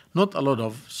 Not a lot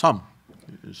of, some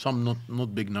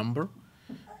not big number,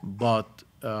 but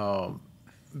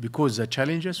because the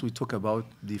challenges we talk about,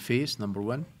 the face, number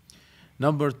one.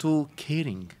 Number two,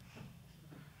 caring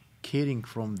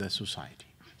from the society.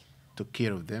 To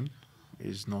care of them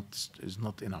is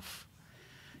not enough.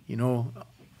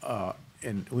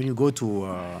 And when you go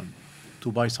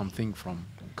to buy something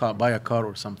buy a car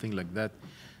or something like that,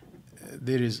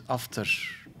 there is after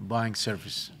buying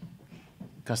service,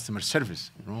 customer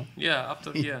service. Yeah,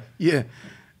 after yeah. Yeah,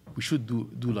 we should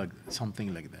do like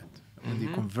something like that. When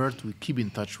they convert, we keep in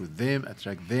touch with them,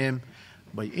 attract them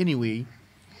by any way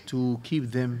to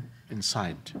keep them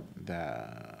inside the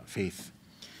faith.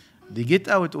 They get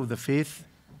out of the faith,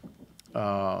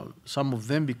 some of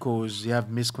them because they have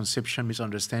misconception,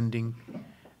 misunderstanding.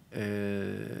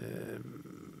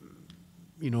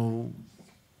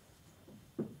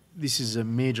 This is a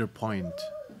major point.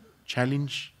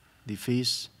 Challenge they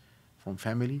face from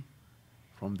family,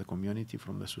 from the community,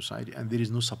 from the society, and there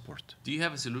is no support. Do you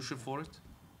have a solution for it?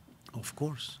 Of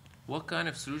course. What kind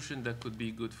of solution that could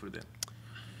be good for them?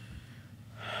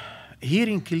 Here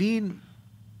in Killeen,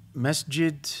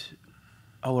 masjid,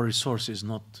 our resource is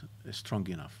not strong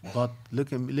enough. But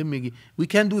we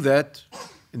can do that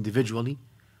individually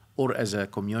or as a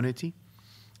community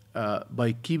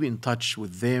by keeping in touch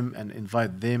with them and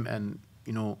invite them, and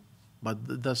but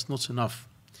that's not enough.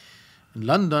 In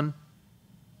London,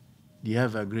 they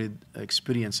have a great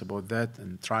experience about that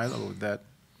and trial about that.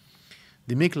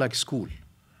 They make like school,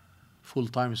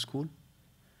 full-time school,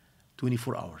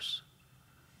 24 hours.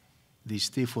 They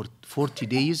stay for 40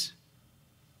 days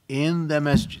in the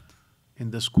masjid,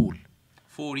 in the school.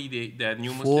 40 days, the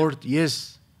new Muslim?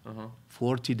 Yes,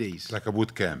 40 days. Like a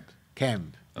boot camp.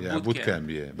 Camp. Yeah, boot camp,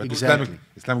 yeah. But Exactly.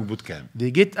 Islamic boot camp.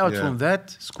 They get out from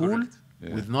that school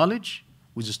Yeah. with knowledge,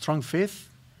 with a strong faith,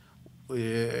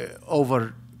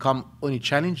 overcome any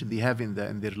challenge they have in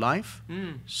their life.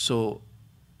 So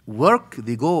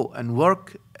they go and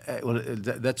work.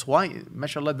 That's why,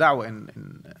 mashallah, Dawah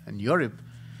in Europe,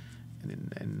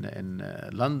 in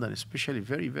London especially,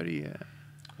 very, very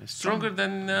Stronger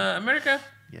than America?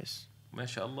 Yes.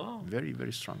 MashaAllah. Very,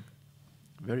 very strong.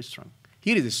 Very strong.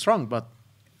 Here it is strong, but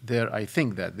there, I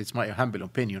think that, it's my humble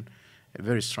opinion,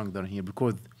 very strong down here,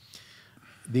 because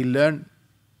they learn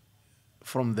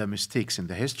from the mistakes in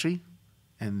the history,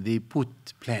 and they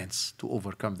put plans to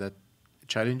overcome that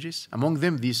challenges. Among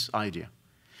them, this idea.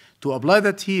 To apply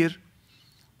that here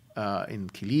in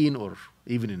Killeen or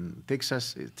even in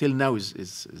Texas, till now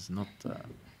is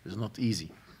not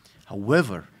easy.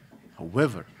 However,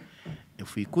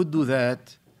 if we could do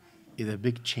that, it's a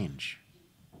big change.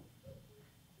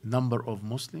 Number of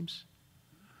Muslims,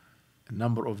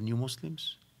 number of new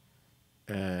Muslims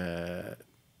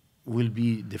will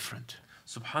be different.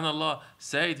 Subhanallah,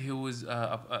 Said, he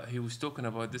was talking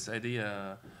about this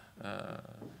idea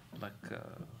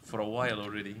for a while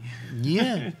already.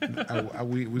 Yeah,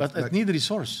 we but like, it need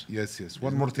resource. yes.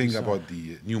 One more thing about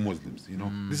the new Muslims.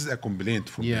 This is a complaint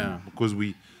from Yeah. them because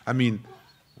we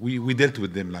dealt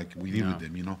with them like we deal with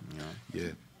them.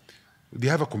 Yeah. They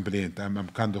have a complaint. I'm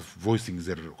kind of voicing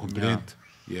their complaint.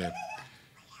 Yeah.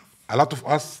 A lot of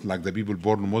us, like the people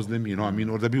born Muslim,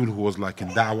 or the people who was like in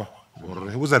Dawah, or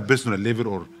who was at personal level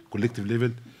or collective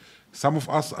level, some of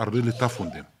us are really tough on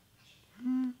them.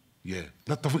 Yeah,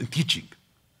 not tough in teaching.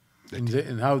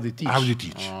 In how they teach. How they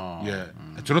teach. Yeah.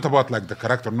 It's not about like the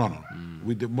character. No.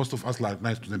 Most of us like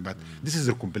nice to them, but this is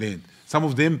their complaint. Some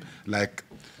of them, like,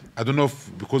 I don't know if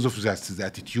because of the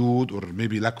attitude or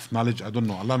maybe lack of knowledge, I don't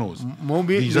know. Allah knows.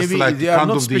 Maybe they are kind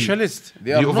not of specialists.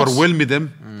 They overwhelm them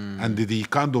and they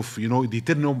kind of, they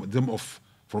turn them off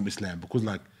from Islam because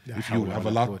like if you have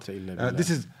a lot, this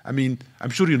is,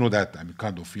 I'm sure you know that.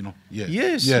 Kind of, yeah.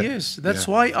 Yes. That's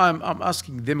why I'm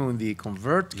asking them when they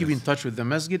convert, keep in touch with the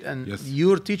masjid and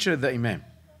your teacher, the imam.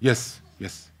 Yes.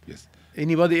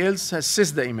 Anybody else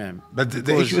assists the imam. But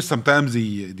the issue is sometimes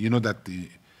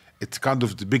it's kind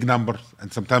of the big number,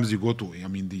 and sometimes you go to,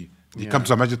 they come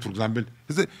to a masjid, for example.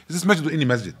 Is this masjid or any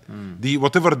masjid?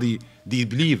 Whatever they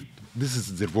believe, this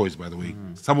is their voice, by the way.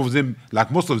 Some of them,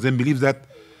 like most of them, believe that,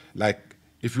 like,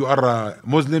 if you are a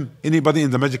Muslim, anybody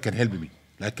in the masjid can help me.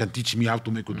 Like, can teach me how to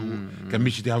make wudu, can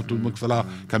teach me how to make salah,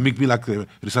 can make me like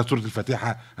recite Surah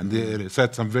Al-Fatiha and they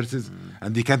recite some verses,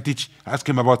 and they can ask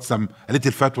him about a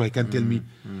little fatwa, he can tell me.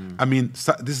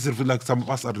 This is like some of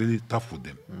us are really tough with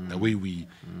them. The way we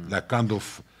like kind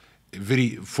of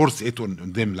very force it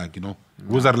on them, like,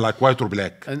 whether like white or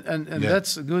black. And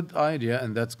that's a good idea,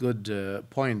 and that's good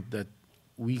point that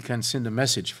we can send a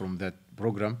message from that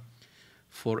program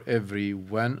for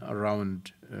everyone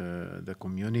around the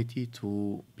community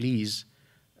to please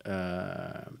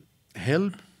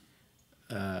help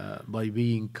by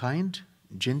being kind,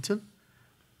 gentle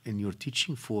in your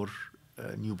teaching for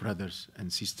new brothers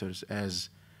and sisters, as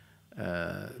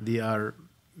they are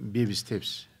baby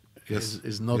steps. Yes.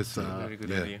 Is not Very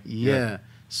good idea. yeah.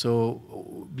 So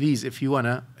please, if you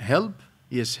wanna help,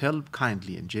 help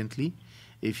kindly and gently.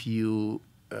 If you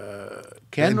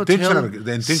cannot help,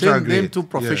 the intention send them great. to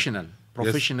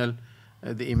professional,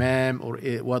 the imam or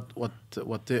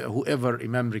whoever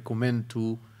imam recommend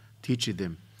to teach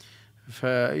them.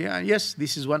 Yes,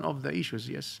 this is one of the issues.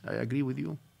 Yes, I agree with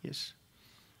you. Yes,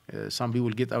 some people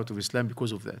get out of Islam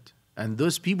because of that, and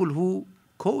those people who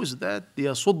cause that, they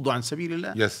are صُدُّ عن سبيل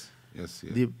الله. Yes.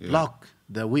 They block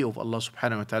the way of Allah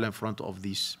subhanahu wa ta'ala in front of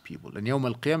these people. And Yawm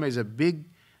al-Qiyamah is a big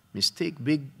mistake,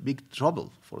 big trouble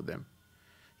for them.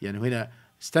 When I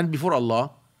stand before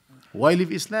Allah, why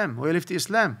leave Islam? Why left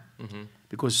Islam?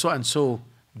 Because so and so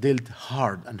dealt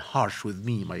hard and harsh with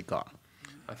me, my God.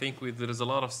 I think there is a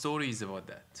lot of stories about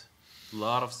that. A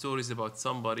lot of stories about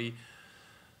somebody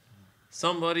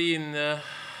in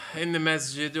the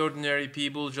masjid, ordinary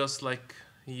people, just like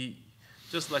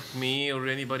me or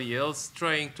anybody else,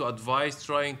 trying to advise,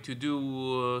 trying to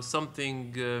do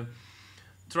something,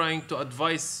 trying to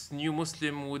advise new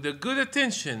Muslim with a good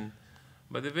intention,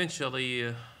 but eventually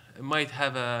it might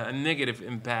have a negative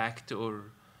impact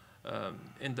or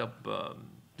end up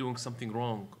doing something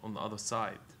wrong on the other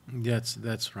side. That's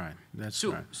right. That's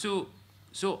right.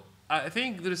 So I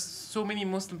think there's so many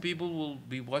Muslim people will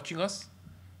be watching us.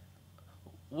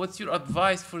 What's your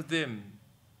advice for them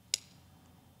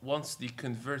once they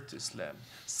convert to Islam?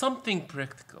 Something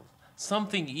practical,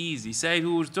 something easy. Say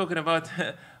we're talking about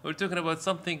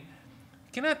something.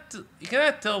 You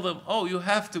cannot tell them, oh, you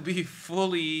have to be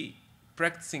fully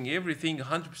practicing everything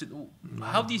 100%.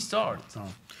 How do you start?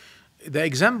 The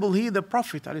example here, the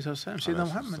Prophet Sayyidina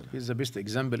Muhammad, is the best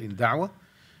example in Dawah,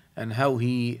 and how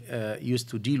he used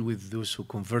to deal with those who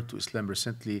convert to Islam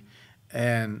recently,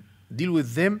 and deal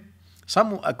with them,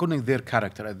 some according to their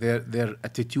character, their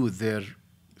attitude, their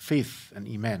faith and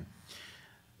iman.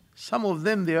 Some of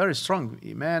them, they are strong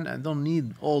iman and don't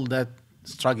need all that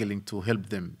struggling to help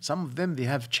them. Some of them, they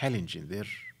have challenge in their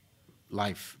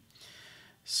life.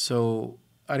 So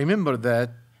I remember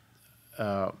that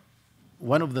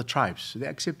one of the tribes, they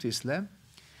accept Islam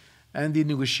and they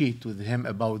negotiate with him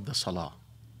about the salah.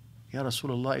 Ya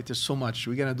Rasulullah, it is so much.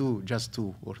 We're going to do just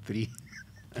 2 or 3.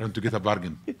 Trying to get a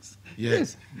bargain.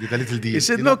 Yes. Get a little deal. He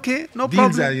said, okay, no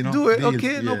problem. Do it. Deals,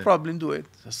 Okay, no problem. Do it.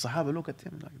 The Sahaba look at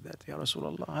him like that. Ya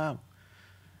Rasulullah, how?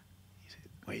 He said,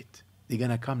 wait. They're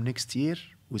going to come next year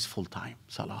with full-time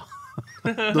salah.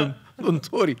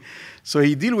 don't worry. So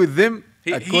he deal with them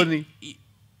according...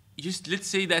 Just let's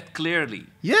say that clearly.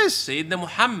 Yes. Sayyidina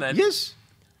Muhammad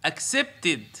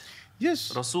accepted Yes.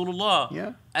 Rasulullah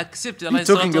Yeah. accepted.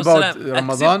 We're talking about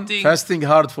Ramadan, fasting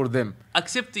hard for them.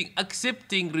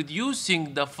 Accepting reducing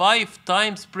the 5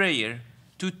 times prayer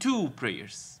to 2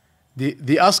 prayers.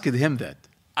 They asked him that.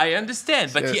 I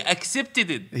understand, but he accepted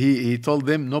it. He told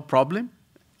them, no problem,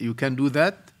 you can do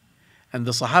that. And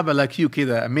the Sahaba like you,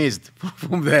 kida, amazed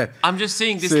from that. I'm just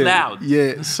saying this loud.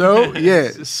 Yeah, so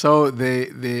the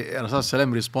Rasul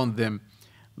respond them,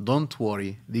 don't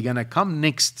worry, they're gonna come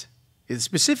next. It's a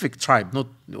specific tribe, not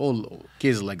all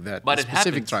cases like that. But a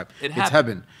specific happens. tribe. It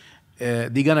happened.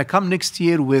 They're gonna come next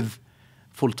year with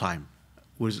full time.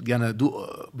 We're gonna do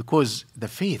because the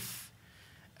faith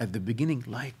at the beginning,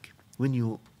 like when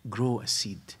you grow a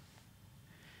seed.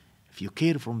 If you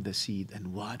care from the seed and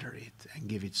water it and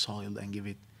give it soil and give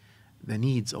it the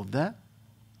needs of that,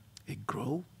 it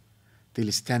grow till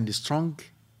it stand strong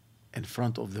in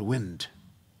front of the wind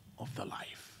of the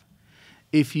life.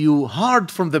 If you hard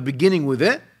from the beginning with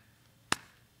it,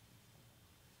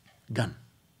 gone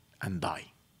and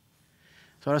die.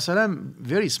 So Rasulullah,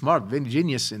 very smart, very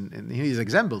genius, and he is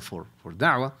example for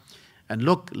da'wah. And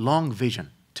look, long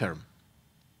vision term.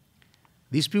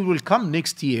 These people will come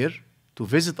next year to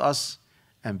visit us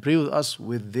and pray with us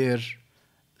with their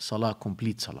salah,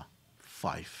 complete salah,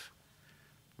 5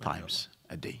 times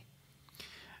a day.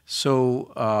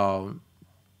 So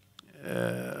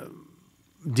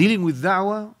dealing with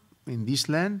da'wah in this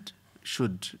land,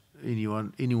 should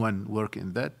anyone work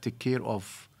in that, take care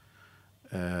of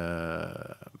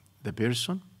the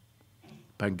person,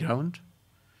 background,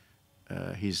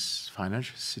 his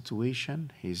financial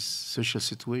situation, his social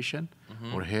situation,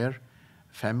 or her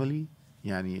family.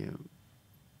 Yani,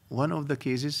 one of the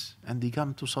cases, and they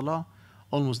come to Salah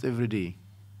almost every day,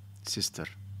 sister.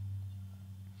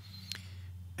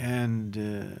 And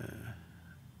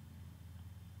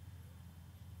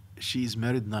she is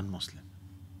married non-Muslim.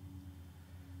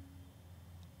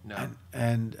 No.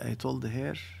 And I told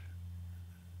her,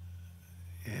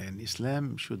 and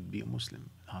Islam should be a Muslim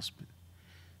husband.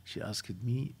 She asked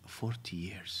me 40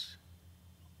 years.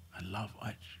 I love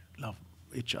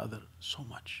each other so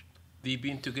much. They've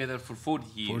been together for 40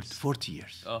 years. 40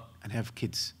 years. Oh. And have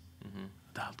kids,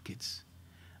 adult kids.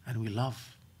 And we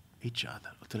love each other.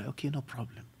 I told her, okay, no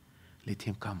problem. Let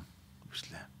him come,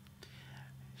 Islam.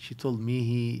 She told me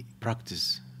he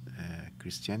practiced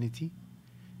Christianity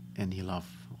and he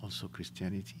loved also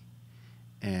Christianity.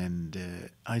 And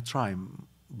I try,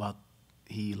 but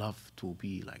he loved to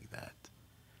be like that.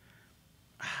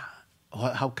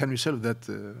 How can we solve that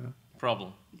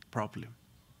problem?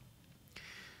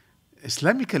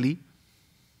 Islamically,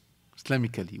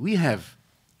 we have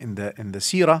in the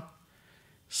seerah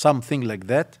something like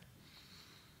that,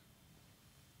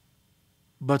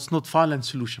 but it's not final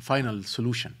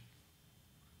solution.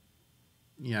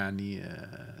 يعني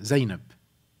Zainab,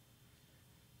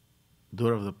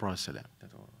 daughter of the Prophet ﷺ.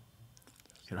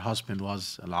 Her husband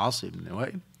was Al-As ibn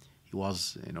Wa'il. He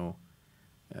was,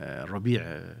 Rabi'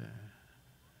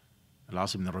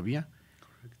 Al-As ibn Rabi',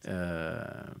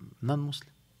 non-Muslim.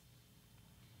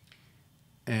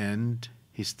 And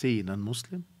he stayed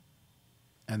non-Muslim,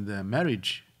 and the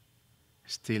marriage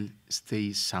still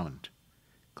stays sound,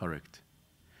 correct,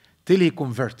 till he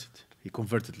converted. He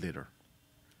converted later.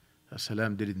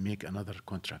 Salam didn't make another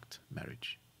contract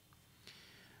marriage.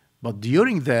 But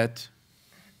during that,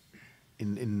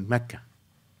 in Mecca,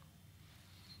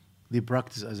 they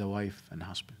practice as a wife and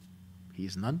husband. He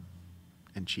is non,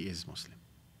 and she is Muslim.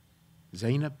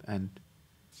 Zainab and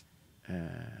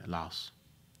Al-As.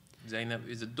 Zainab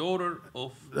is the daughter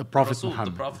of the Prophet Rasul,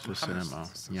 Muhammad. The Prophet Muhammad.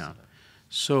 Yeah.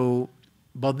 So,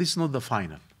 but this is not the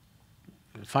final.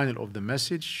 The final of the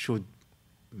message should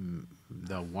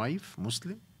the wife,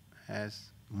 Muslim,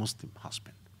 has Muslim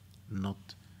husband,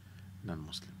 not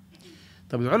non-Muslim.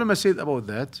 The ulama said about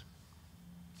that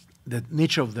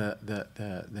nature of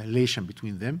the relation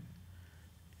between them,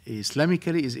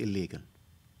 Islamically is illegal.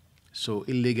 So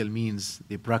illegal means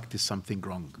they practice something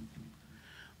wrong.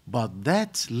 But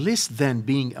that's less than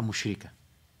being a mushrika.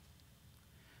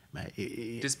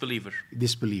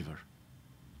 Disbeliever.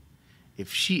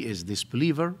 If she is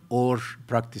disbeliever or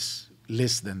practice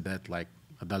less than that, like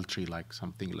adultery, like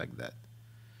something like that.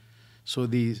 So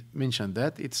they mentioned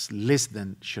that it's less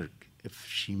than shirk. If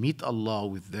she meet Allah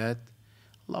with that,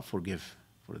 Allah forgive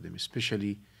for them,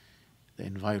 especially the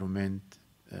environment,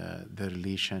 the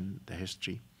relation, the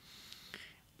history.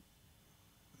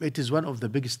 It is one of the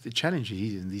biggest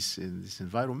challenges in this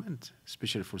environment,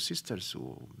 especially for sisters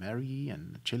who marry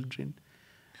and children.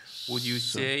 Would you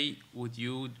say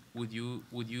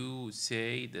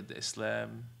that the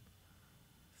Islam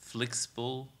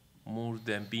flexible more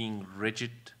than being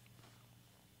rigid?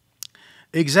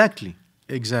 Exactly,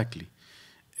 exactly.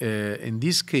 In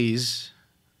this case,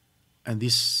 and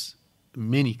this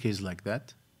many cases like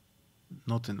that,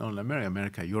 not in all America,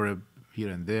 America, Europe, here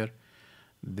and there,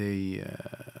 they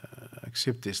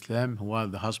accept Islam while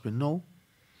the husband no.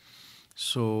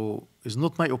 So it's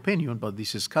not my opinion, but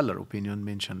this is scholar opinion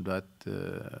mentioned that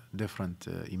different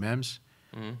imams,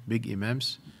 big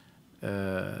imams,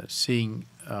 saying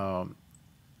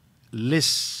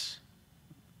less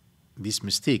this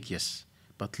mistake, yes,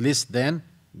 but less than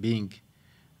being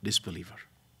disbeliever.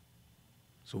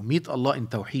 So meet Allah in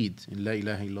Tawheed, in La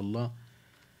ilaha illallah,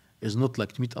 is not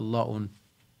like to meet Allah on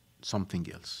something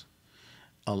else.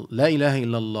 La ilaha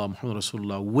illallah Muhammad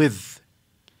Rasulullah with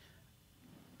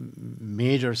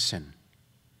major sin,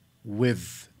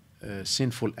 with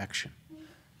sinful action,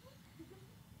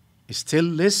 is still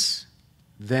less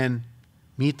than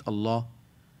meet Allah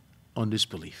on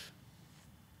disbelief.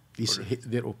 This is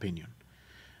their opinion.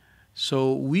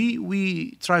 So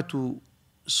we try to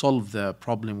solve the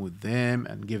problem with them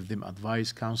and give them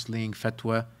advice, counseling,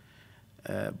 fatwa.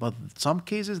 But some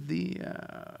cases, the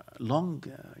long,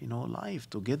 life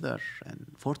together, and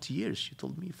 40 years. She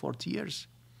told me 40 years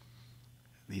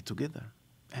they together,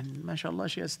 and mashallah,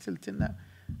 she is still till now.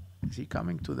 She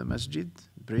coming to the masjid,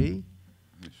 pray,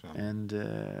 and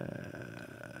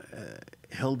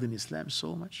held in Islam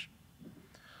so much.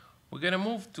 We're gonna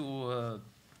move to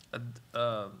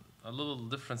a little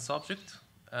different subject,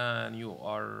 and you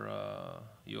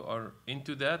are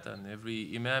into that, and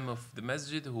every imam of the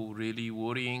masjid who really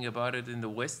worrying about it in the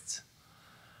West,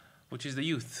 which is the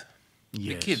youth,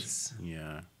 the kids,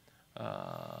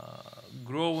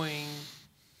 growing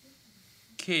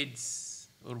kids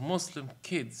or Muslim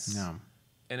kids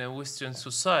in a Western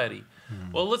society.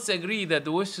 Well, let's agree that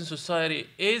the Western society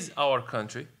is our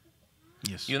country.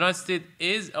 Yes. United States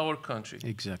is our country.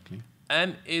 Exactly.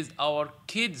 And is our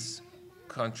kids'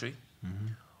 country.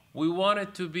 We want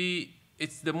it to be,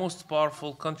 it's the most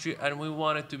powerful country, and we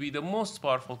want it to be the most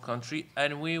powerful country,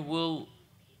 and we will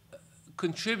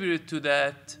contribute to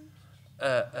that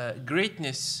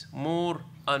greatness more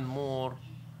and more.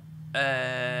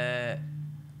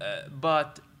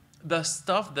 But the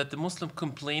stuff that the Muslims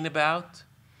complain about,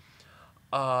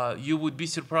 you would be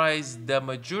surprised, the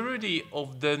majority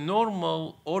of the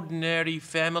normal, ordinary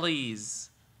families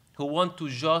who want to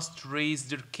just raise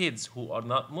their kids who are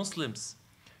not Muslims,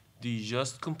 they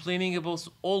just complaining about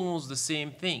almost the same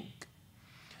thing.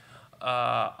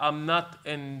 I'm not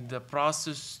in the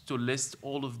process to list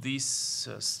all of these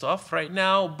stuff right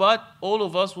now, but all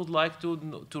of us would like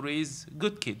to raise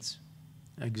good kids,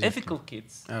 ethical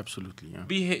kids, absolutely,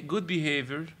 yeah. Good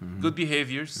behavior, good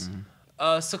behaviors,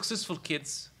 successful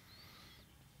kids.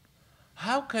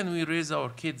 How can we raise our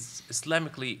kids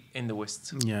Islamically in the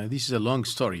West? Yeah, this is a long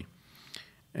story.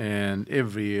 And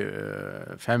every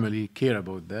family care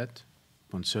about that,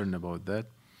 concerned about that.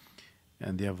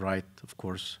 And they have right, of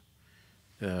course.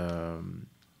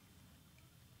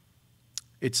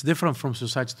 It's different from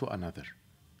society to another.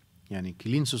 Yani,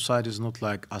 Killeen society is not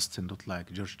like Austin, not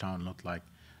like Georgetown, not like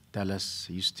Dallas,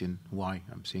 Houston. Why?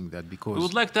 I'm saying that because... We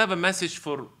would like to have a message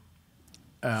for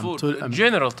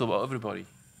general to everybody.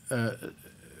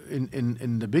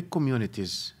 In the big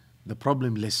communities, the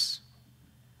problem less.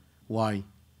 Why?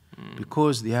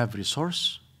 Because they have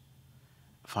resource,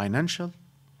 financial,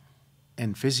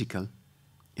 and physical,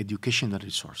 educational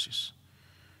resources.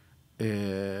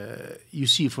 You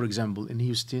see, for example, in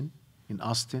Houston, in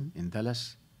Austin, in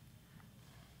Dallas,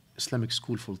 Islamic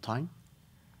school full time.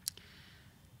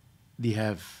 They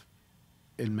have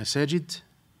al-masajid,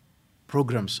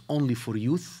 programs only for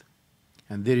youth,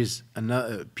 and there is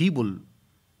people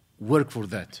work for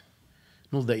that.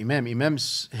 Not the imam.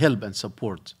 Imams help and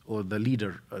support, or the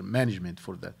leader or management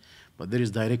for that. But there is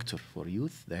director for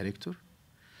youth, director.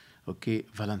 Okay,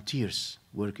 volunteers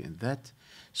work in that.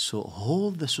 So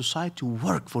whole the society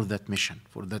work for that mission,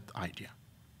 for that idea.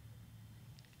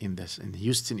 In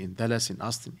Houston, in Dallas, in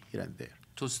Austin, here and there.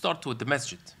 To start with the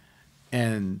masjid.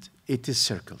 And it is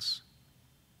circles.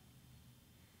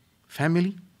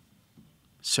 Family,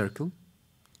 circle.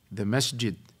 The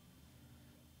masjid,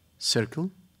 circle.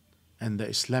 And the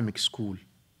Islamic school,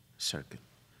 circle.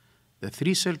 The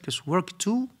three circles work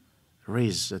to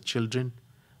raise the children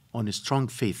on a strong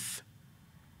faith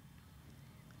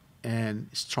and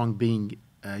strong being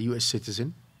a U.S.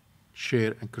 citizen,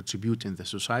 share and contribute in the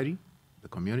society, the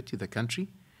community, the country,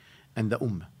 and the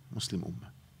ummah, Muslim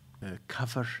ummah.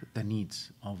 Cover the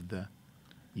needs of the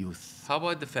youth. How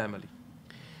about the family?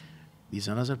 This is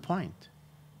another point.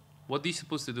 What are you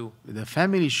supposed to do? The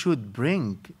family should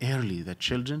bring early the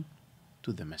children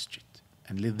to the masjid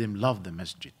and let them love the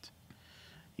masjid.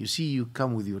 You see, you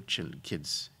come with your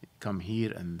kids. Come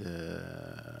here and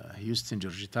Houston,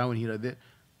 Georgetown, here or there,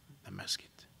 the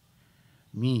masjid.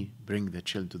 Me, bring the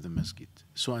children to the masjid.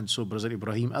 So and so, Brother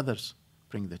Ibrahim, others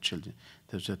bring the children.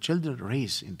 There's the children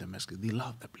raised in the masjid. They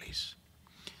love the place.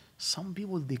 Some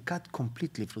people, they cut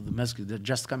completely from the masjid. They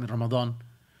just come in Ramadan,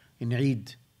 in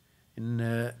Eid, in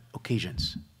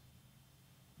occasions.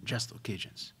 Just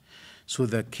occasions. So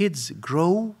the kids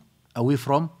grow away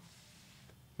from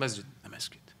Masjid. the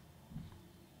masjid.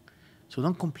 So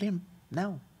don't complain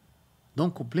now.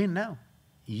 Don't complain now.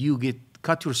 You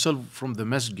cut yourself from the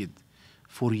masjid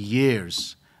for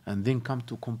years and then come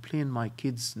to complain, my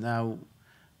kids now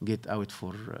get out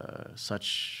for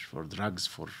for drugs,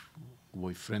 for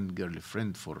boyfriend,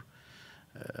 girlfriend, for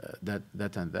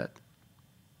that and that.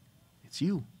 It's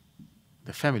you,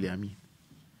 the family, I mean.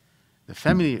 The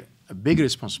family, a big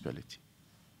responsibility.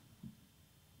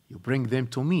 You bring them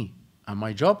to me, and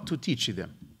my job to teach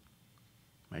them.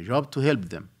 My job to help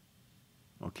them.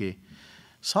 Okay?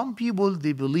 Some people,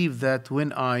 they believe that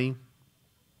when I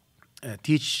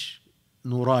teach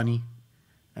Nurani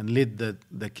and let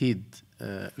the kid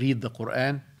read the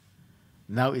Quran,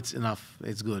 now it's enough,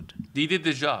 it's good. They did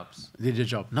the jobs. Did the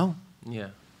job. No. Yeah.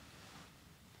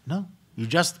 No. You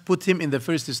just put him in the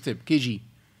first step, KG.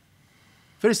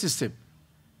 First step.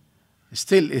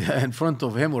 Still in front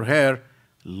of him or her,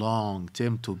 long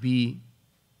term to be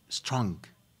strong.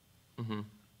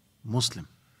 Muslim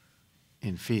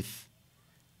in faith,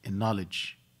 in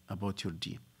knowledge about your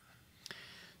deen.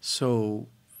 So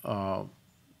I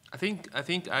think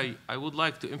I would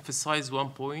like to emphasize one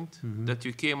point that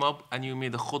you came up and you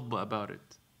made a khutbah about it.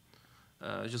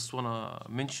 I just want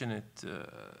to mention it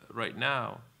right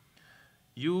now.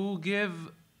 You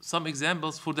give some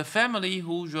examples for the family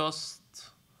who just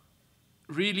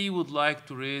really would like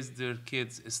to raise their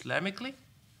kids Islamically,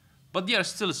 but they are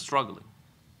still struggling.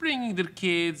 Bringing their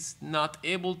kids, not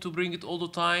able to bring it all the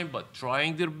time, but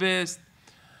trying their best.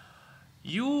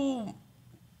 You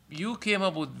came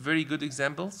up with very good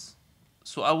examples.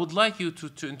 So I would like you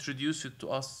to introduce it to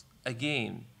us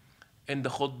again in the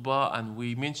khutbah, and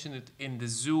we mentioned it in the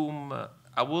Zoom.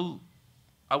 I will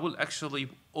actually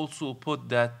also put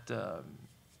that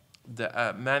the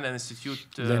Aman Institute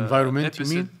the environment, episode,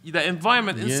 you mean? The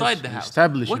environment inside the house.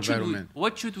 Establish environment.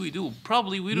 What should we do?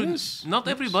 Probably we don't. Not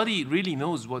everybody really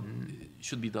knows what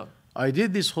should be done. I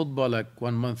did this khutbah like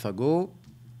 1 month ago,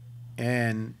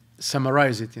 and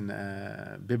summarize it in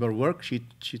paperwork. We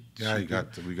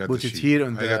got put it here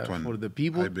on for the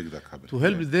people to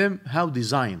help them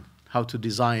how to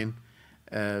design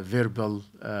verbal,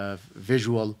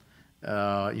 visual,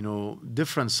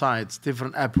 different sides,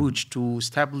 different approach to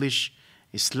establish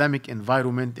Islamic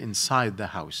environment inside the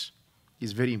house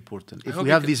is very important. If we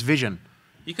have this vision,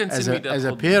 you can as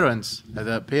a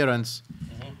parents,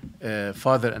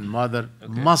 father and mother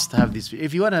must have this.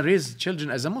 If you want to raise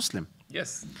children as a Muslim,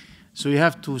 yes. So you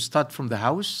have to start from the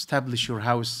house, establish your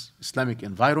house Islamic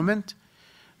environment,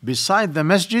 beside the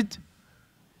masjid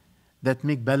that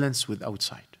make balance with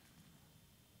outside.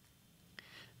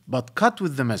 But cut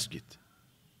with the masjid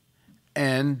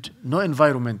and no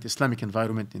environment, Islamic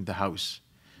environment in the house.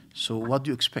 So what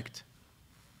do you expect?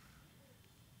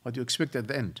 What do you expect at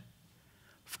the end?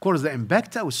 Of course, the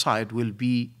impact outside will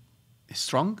be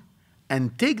strong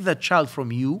and take the child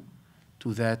from you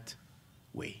to that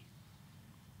way.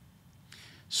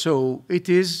 So it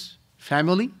is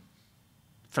family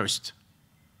first,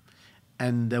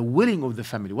 and the willing of the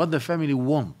family, what the family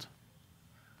want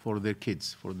for their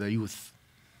kids, for the youth,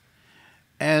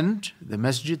 and the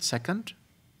masjid second,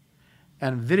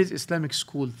 and there is Islamic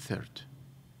school third,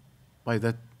 by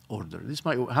that order. This is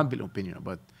my humble opinion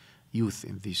about youth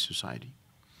in this society.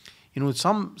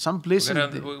 Some places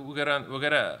we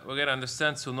gotta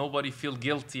understand, so nobody feel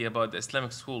guilty about the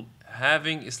Islamic school.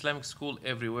 Having Islamic school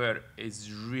everywhere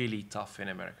is really tough in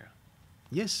America.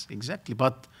 Yes, exactly.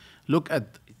 But look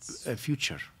at a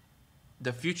future.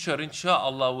 The future,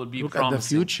 inshallah, will be look promising. At the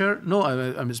future. No,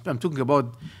 I'm talking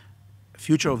about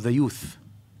future of the youth.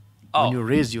 Oh. When you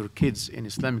raise your kids in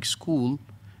Islamic school,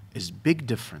 is big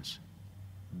difference.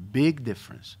 Big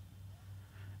difference.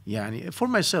 Yani, for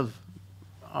myself,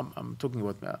 I'm talking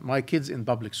about my kids in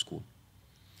public school.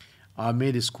 I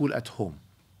made a school at home.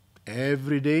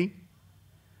 Every day,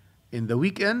 in the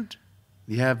weekend,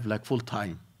 they have like full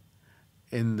time.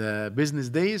 In the business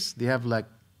days, they have like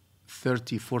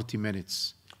 30, 40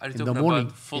 minutes. Are you in talking the morning,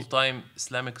 about full-time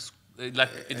Islamic,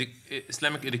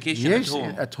 Islamic education yes, at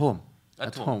home? At home.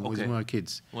 At home okay. with my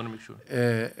kids. I want to make sure.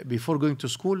 Before going to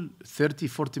school, 30,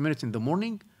 40 minutes in the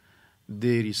morning,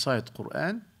 they recite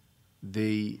Quran,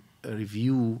 they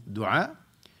review dua,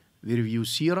 they review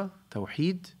seerah,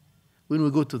 Tawheed. When we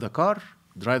go to the car,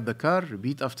 drive the car,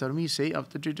 repeat after me, say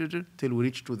after till we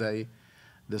reach to the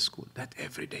school. That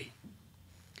every day.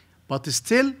 But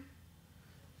still,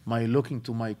 my looking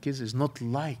to my kids is not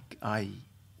like I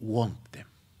want them.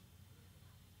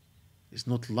 It's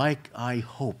not like I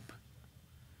hope,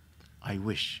 I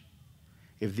wish.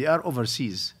 If they are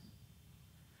overseas,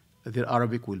 their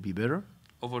Arabic will be better.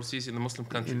 Overseas in the Muslim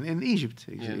country. In Egypt,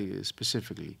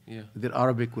 specifically. Yeah. Their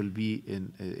Arabic will be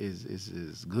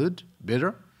is good,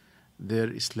 better. Their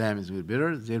Islam is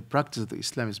better. Their practice of the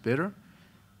Islam is better,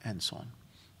 and so on.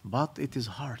 But it is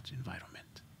hard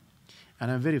environment. And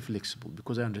I'm very flexible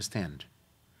because I understand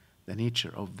the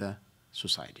nature of the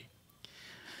society.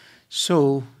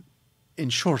 So, in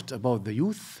short, about the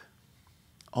youth,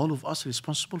 all of us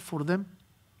responsible for them,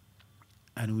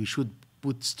 and we should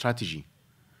put strategy,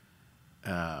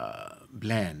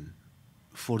 plan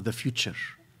for the future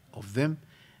of them,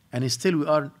 and still we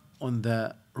are on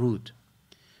the road.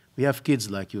 We have kids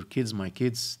like your kids, my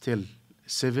kids, still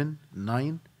 7,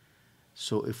 9.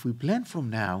 So if we plan from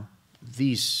now,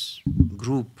 this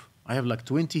group, I have like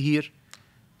 20 here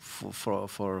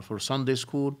for Sunday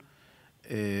school.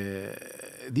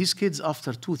 These kids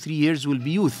after 2-3 years will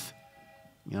be youth.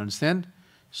 You understand?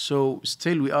 So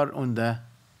still we are on the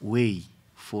way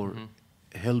for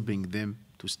helping them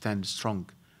to stand strong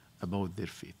about their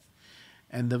faith.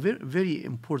 And the very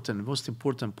important, most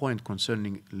important point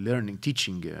concerning learning,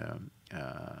 teaching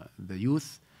the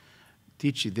youth,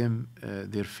 teach them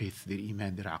their faith, their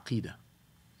iman, their aqidah,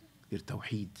 their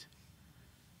tawheed,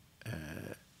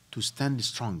 to stand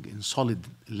strong in solid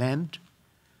land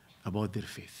about their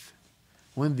faith.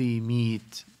 When they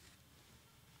meet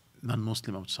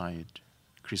non-Muslim outside,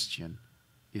 Christian,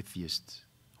 atheist,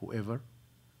 whoever,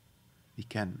 they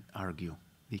can argue,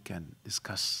 they can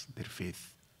discuss their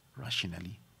faith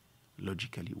rationally,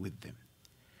 logically with them.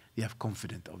 They have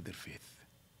confidence of their faith.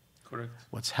 Correct.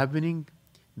 What's happening,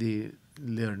 they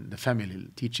learn, the family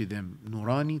teach them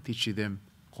Nurani, teach them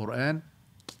Quran,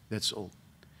 that's all.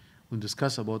 We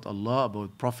discuss about Allah,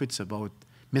 about prophets, about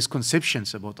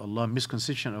misconceptions about Allah,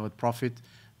 misconception about prophet,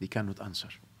 they cannot answer.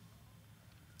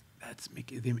 That's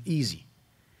make them easy.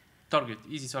 Target,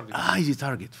 easy target. Easy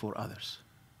target for others.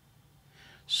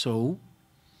 So,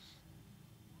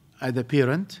 as a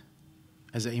parent,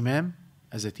 as an imam,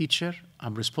 as a teacher,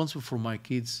 I'm responsible for my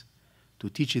kids to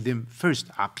teach them first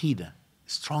aqidah,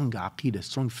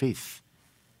 strong faith.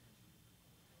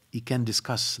 They can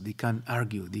discuss, they can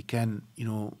argue, they can,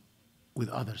 with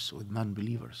others, with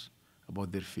non-believers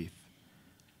about their faith.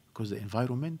 Because the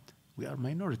environment, we are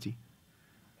minority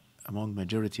among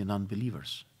majority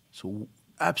non-believers. So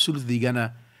absolutely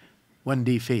gonna one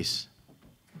day face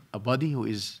a body who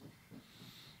is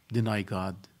deny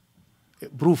God.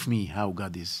 Prove me how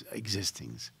God is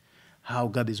existing, how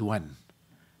God is one,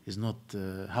 is not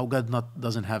how God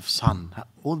doesn't have son.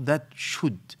 All that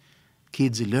should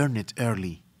kids learn it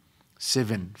early,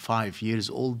 7, 5 years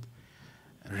old,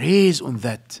 raise on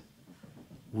that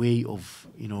way of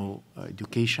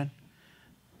education,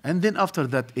 and then after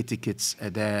that etiquettes,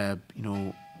 adab,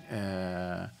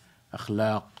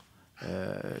 akhlaq,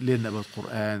 learn about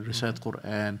Quran, recite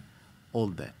Quran, all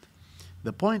that.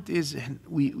 The point is,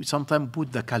 we sometimes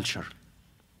put the culture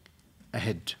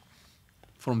ahead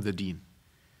from the deen.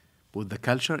 Put the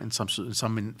culture in some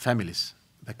families,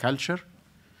 the culture,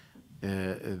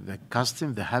 the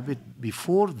custom, the habit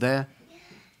before the,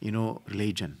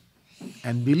 religion,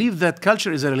 and believe that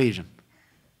culture is a religion.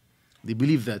 They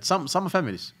believe that some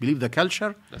families believe the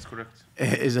culture. That's correct.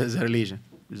 Is a religion.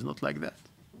 It's not like that.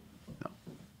 No,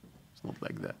 it's not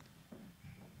like that.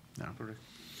 No. Correct.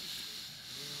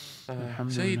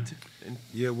 Alhamdulillah. Said,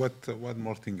 Yeah, one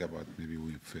more thing about, maybe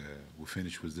we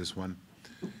finish with this one.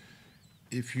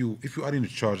 If you are in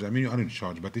charge, you are in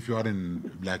charge, but if you are in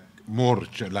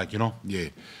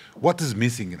what is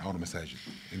missing in our masajid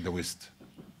in the West,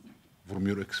 from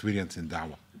your experience in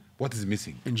Dawah, what is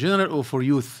missing? In general or for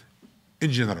youth?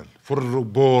 In general, for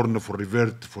born, for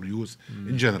revert, for youth,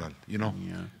 in general, Yeah.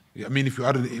 If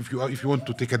you want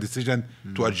to take a decision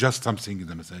to adjust something in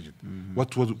the masajid,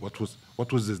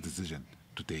 what was this decision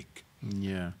to take?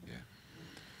 Yeah.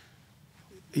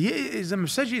 The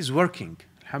masajid is working,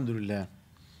 alhamdulillah,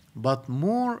 but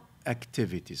more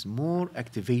activities, more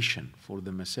activation for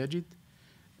the masajid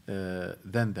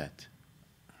than that.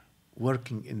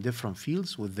 Working in different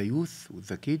fields with the youth, with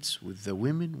the kids, with the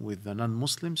women, with the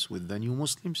non-Muslims, with the new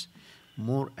Muslims,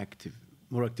 more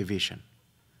activation.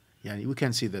 Yeah, we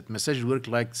can see that masajid work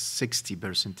like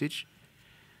 60%,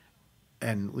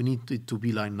 and we need it to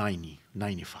be like 90,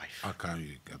 95.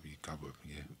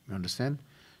 Yeah. You understand?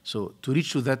 So to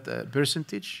reach to that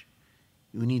percentage,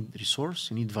 you need resource,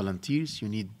 you need volunteers, you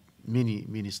need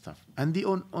many stuff. And they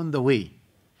on the way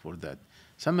for that.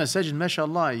 Some masajid,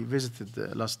 mashallah, I visited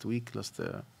last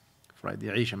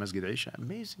Friday, Masjid Aisha,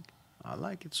 amazing. I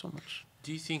like it so much.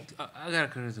 Do you think, I got a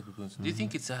critical question. Do you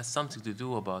think it has something to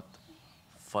do about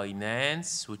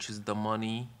finance, which is the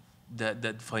money,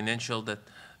 that financial, that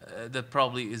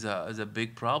probably is a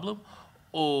big problem,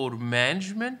 or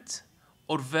management,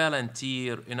 or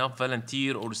enough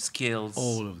volunteer or skills?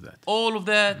 All of that. All of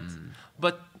that,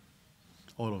 but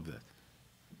All of that.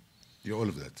 Yeah, all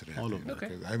of that. Really. All of that.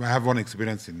 Okay. I have one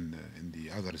experience in the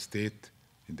other state,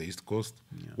 in the East Coast.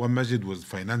 One masjid was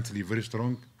financially very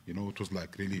strong. You know, it was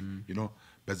like really, you know,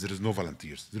 but there is no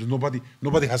volunteers. There is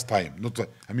nobody has time.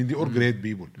 I mean, they are great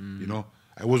people. You know,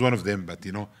 I was one of them, but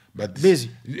you know,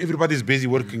 Busy. Everybody's busy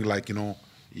working, like, you know,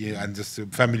 yeah, and just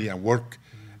family and work,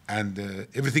 and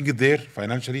everything is there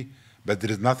financially, but there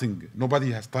is nothing.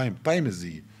 Nobody has time. Time is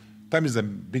the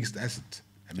biggest asset.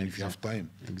 I mean, if you have time.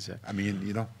 Exactly. I mean,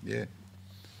 you know, yeah.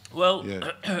 well,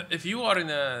 Yeah. if you are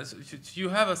if you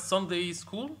have a Sunday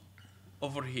school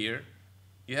over here,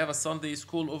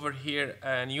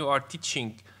 and you are teaching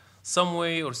some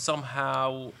way or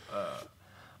somehow,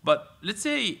 but let's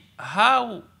say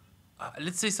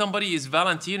somebody is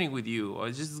volunteering with you, or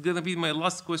this is gonna be my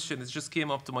last question. It just came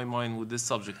up to my mind with this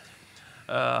subject.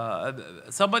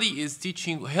 Somebody is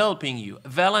helping you,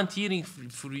 volunteering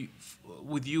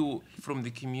with you from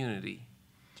the community.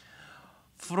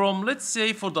 From, let's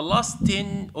say, for the last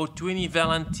 10 or 20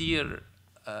 volunteered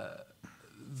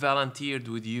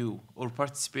with you or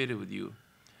participated with you,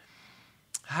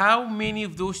 how many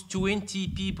of those 20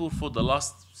 people for the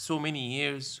last so many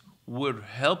years were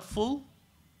helpful?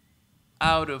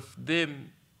 Out of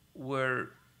them were,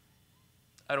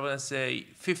 I don't want to say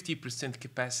 50%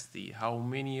 capacity. How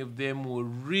many of them were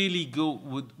really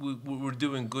were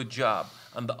doing good job,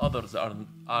 and the others are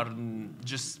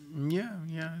just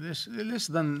less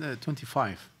than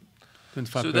 25.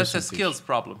 25%. So that's a skills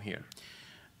problem here.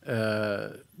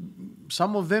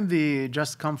 Some of them, they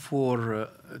just come for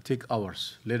take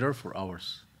hours later for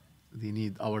hours. They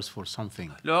need hours for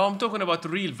something. No, I'm talking about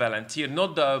real volunteer,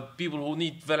 not the people who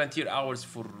need volunteer hours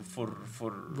for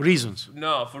Reasons.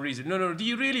 No, for reason. No. Do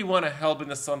you really want to help in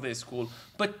the Sunday school?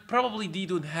 But probably they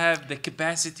don't have the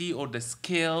capacity or the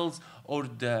skills or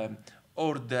the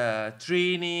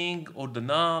training or the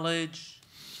knowledge.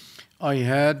 I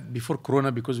had before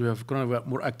Corona, because we have Corona, we are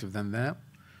more active than that.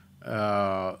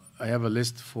 I have a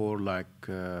list for like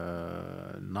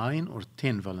 9 or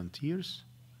 10 volunteers.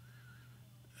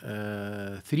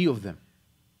 3 of them,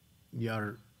 they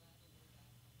are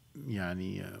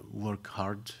work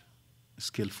hard,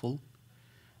 skillful,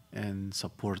 and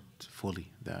support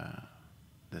fully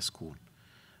the school.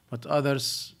 But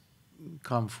others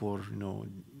come for,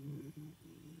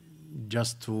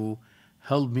 just to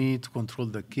help me to control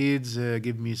the kids,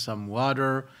 give me some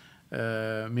water,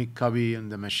 make copy in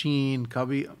the machine,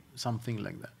 copy, something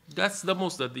like that. That's the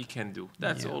most that they can do.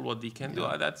 That's Yeah. all what they can do.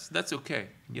 That's okay.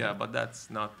 Yeah, but that's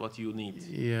not what you need.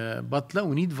 Yeah, but no,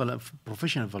 we need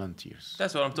professional volunteers.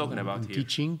 That's what I'm talking about here.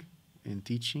 In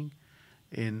teaching.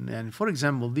 And for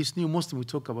example, this new Muslim, we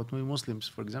talk about new Muslims,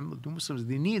 for example, new Muslims,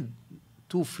 they need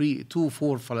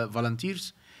 4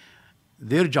 volunteers,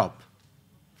 their job,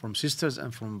 from sisters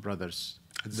and from brothers,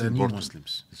 It's the important. new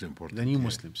Muslims. It's important. The new yeah.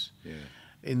 Muslims. Yeah.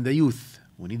 In the youth,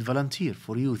 we need volunteer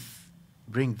for youth.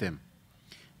 Bring them.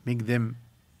 Make them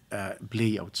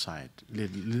play outside,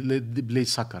 play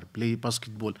soccer, play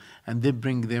basketball, and then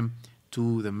bring them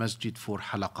to the masjid for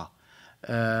halaqa.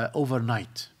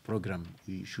 Overnight program,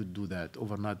 we should do that.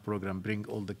 Overnight program, bring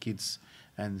all the kids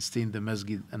and stay in the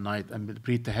masjid at night and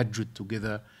pray tahajjud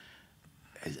together.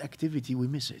 As activity, we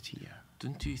miss it here.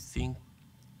 Don't you think,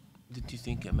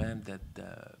 Aman, that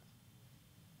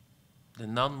the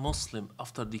non-Muslim,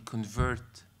 after they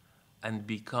convert and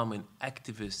become an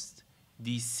activist,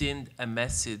 they send a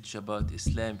message about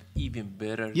Islam even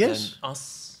better Yes. than us?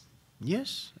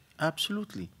 Yes,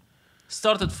 absolutely.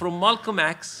 Started from Malcolm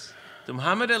X to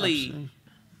Muhammad Ali Absolutely.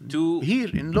 to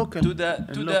Here in local. to the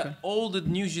in local. all the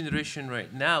new generation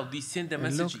right now. They send a And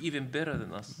message look- even better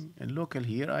than us. In local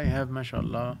here, I have,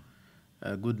 mashallah,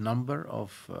 a good number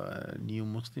of new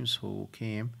Muslims who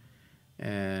came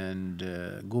and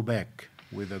go back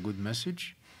with a good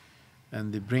message,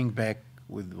 and they bring back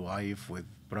with wife, with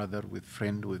brother, with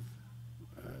friend, with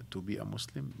to be a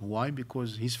Muslim. Why?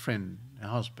 Because his friend,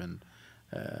 husband,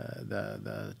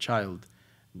 the child,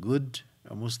 good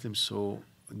a Muslim, so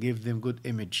give them good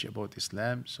image about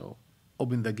Islam. So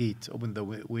open the gate, open the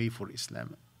way for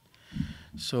Islam.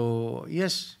 So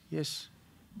yes.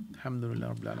 Alhamdulillah,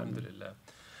 Rabbil Alamin. Alhamdulillah.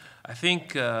 I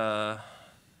think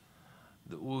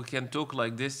we can talk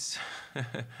like this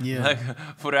Yeah. like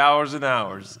for hours and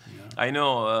hours. I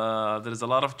know there's a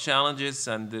lot of challenges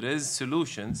and there is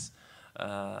solutions,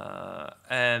 but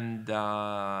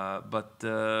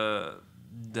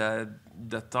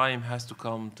the time has to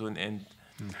come to an end.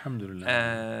 Alhamdulillah.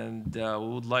 And we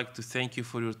would like to thank you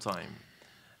for your time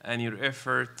and your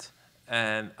effort.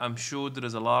 And I'm sure there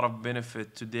is a lot of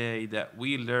benefit today that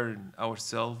we learn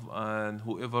ourselves, and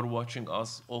whoever watching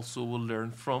us also will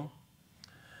learn from.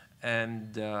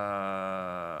 And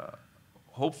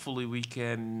hopefully we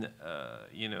can,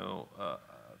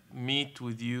 meet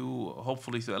with you.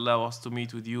 Hopefully to allow us to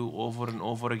meet with you over and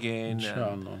over again,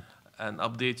 Inshallah. and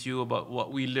update you about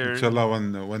what we learned.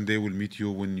 Inshallah, one day we'll meet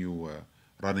you when you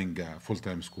running a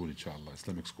full-time school, inshallah,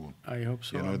 Islamic school. I hope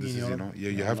so. You know, this is, you know,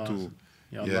 you have to,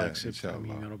 Ya Allah accept.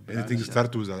 Ameen, Ya Rabbil anything Alamin.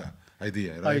 start with an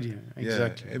idea, right? Idea,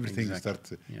 exactly. Yeah, everything exactly.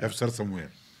 starts, you have to start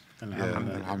somewhere.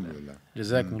 Alhamdulillah. Alhamdulillah.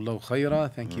 Jazakumullahu khaira.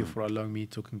 Thank you for allowing me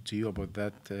talking to you about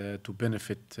that, to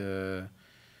benefit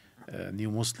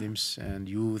new Muslims and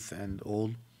youth and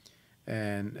all,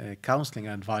 and counseling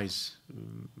and advice.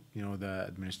 The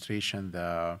administration,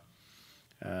 the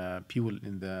people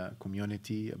in the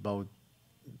community about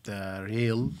the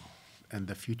real and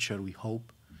the future, we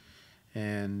hope.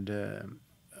 And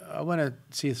I want to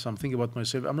say something about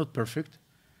myself. I'm not perfect.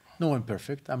 No one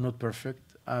perfect. I'm not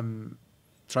perfect. I'm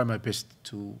try my best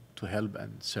to help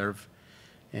and serve.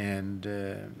 And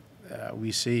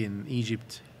we say in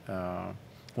Egypt,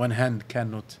 one hand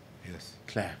cannot Yes.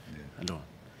 clap Yeah. alone.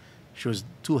 Shows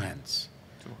two hands.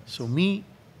 So me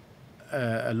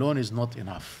alone is not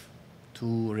enough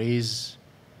to raise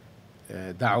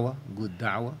da'wah, good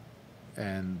da'wah,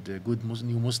 and good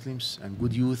new Muslims and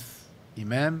good youth.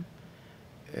 Imam,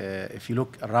 if you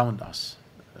look around us,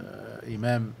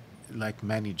 Imam like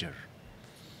manager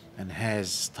and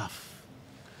has stuff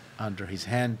under his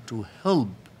hand to help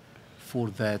for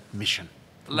that mission.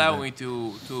 Allow me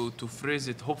to phrase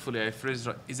it. Hopefully, I phrase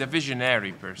right. Is a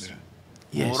visionary person,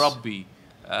 Yes. Murabbi,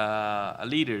 a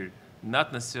leader,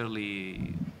 not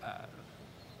necessarily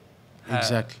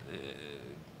Exactly.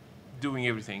 doing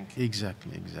everything.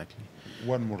 Exactly.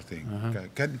 One more thing.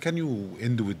 Can you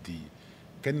end with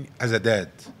as a dad,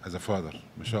 as a father,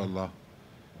 mashallah,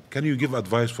 can you give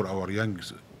advice for our young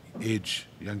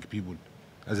people,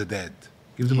 as a dad?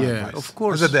 Give them advice. Of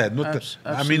course. As a dad, not I mean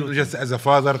Absolutely. just as a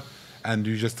father, and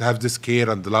you just have this care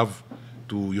and love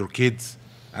to your kids,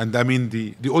 and I mean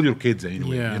the all your kids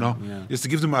anyway. Yeah, You know, yeah. just to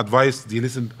give them advice. They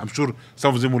listen. I'm sure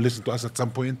some of them will listen to us at some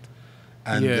point.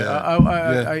 And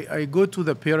I go to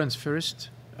the parents first,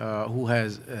 who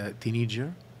has a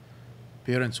teenager.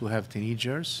 Parents who have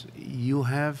teenagers, you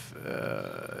have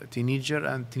teenager,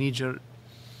 and teenager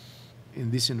in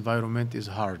this environment is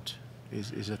hard,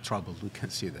 is a trouble. We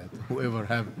can see that.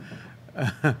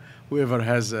 Whoever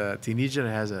has a teenager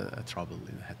has a trouble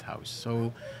in that house.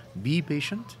 So be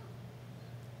patient,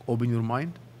 open your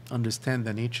mind, understand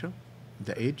the nature,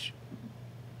 the age.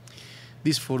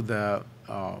 This for the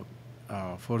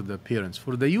parents.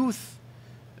 For the youth,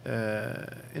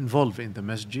 involve in the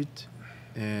masjid,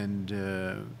 and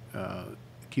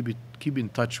keep in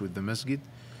touch with the masjid.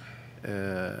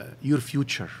 Your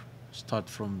future start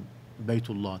from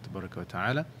Baytullah tabaraka wa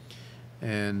ta'ala,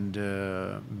 and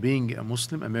being a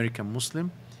Muslim, American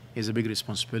Muslim, is a big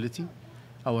responsibility.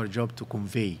 Our job to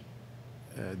convey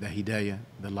the hidayah,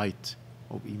 the light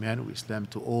of Iman, of Islam,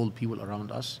 to all people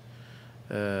around us,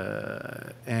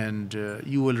 and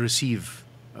you will receive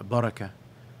a barakah,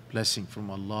 blessing from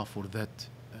Allah for that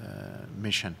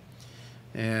mission.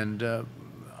 And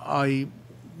I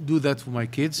do that for my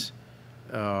kids,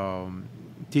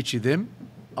 teach them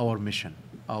our mission,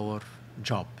 our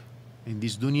job in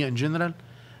this dunya in general,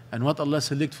 and what Allah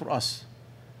select for us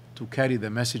to carry the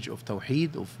message of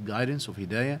Tawheed, of guidance, of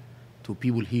Hidayah to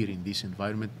people here in this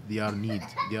environment. They are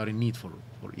in need for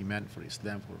Iman, for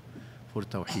Islam, for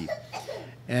Tawheed.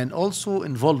 And also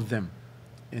involve them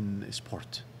in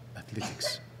sport,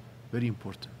 athletics. Very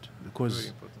important.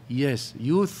 Because yes,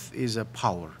 youth is a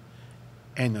power,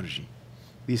 energy.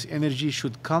 This energy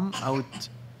should come out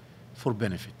for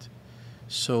benefit.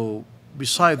 So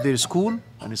beside their school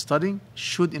and studying,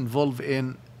 should involve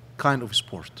in kind of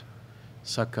sport,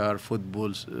 soccer,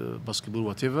 football, basketball,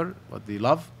 whatever, what they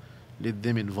love. Let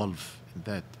them involve in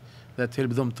that. That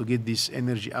help them to get this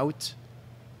energy out,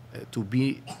 to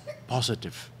be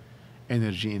positive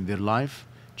energy in their life,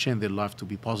 change their life to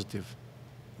be positive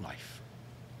life.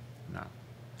 Now,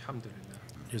 Alhamdulillah.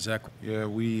 Jazakum. Yeah,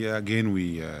 we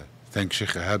thank Sheikh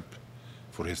Ihab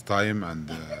for his time,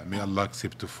 and may Allah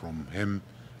accept it from him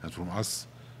and from us,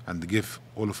 and give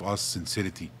all of us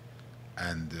sincerity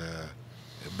and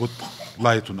put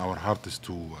light on our hearts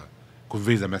to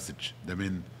convey the message.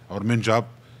 Our main job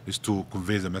is to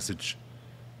convey the message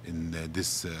in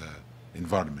this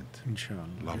environment. إن شاء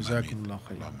الله. اللهم جزاكم آمين. الله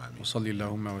خير. اللهم آمين. وصلي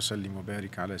اللهم وسلم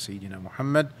وبارك على سيدنا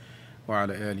محمد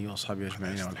وعلى آله وأصحابه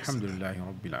أجمعين والحمد لله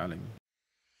رب العالمين.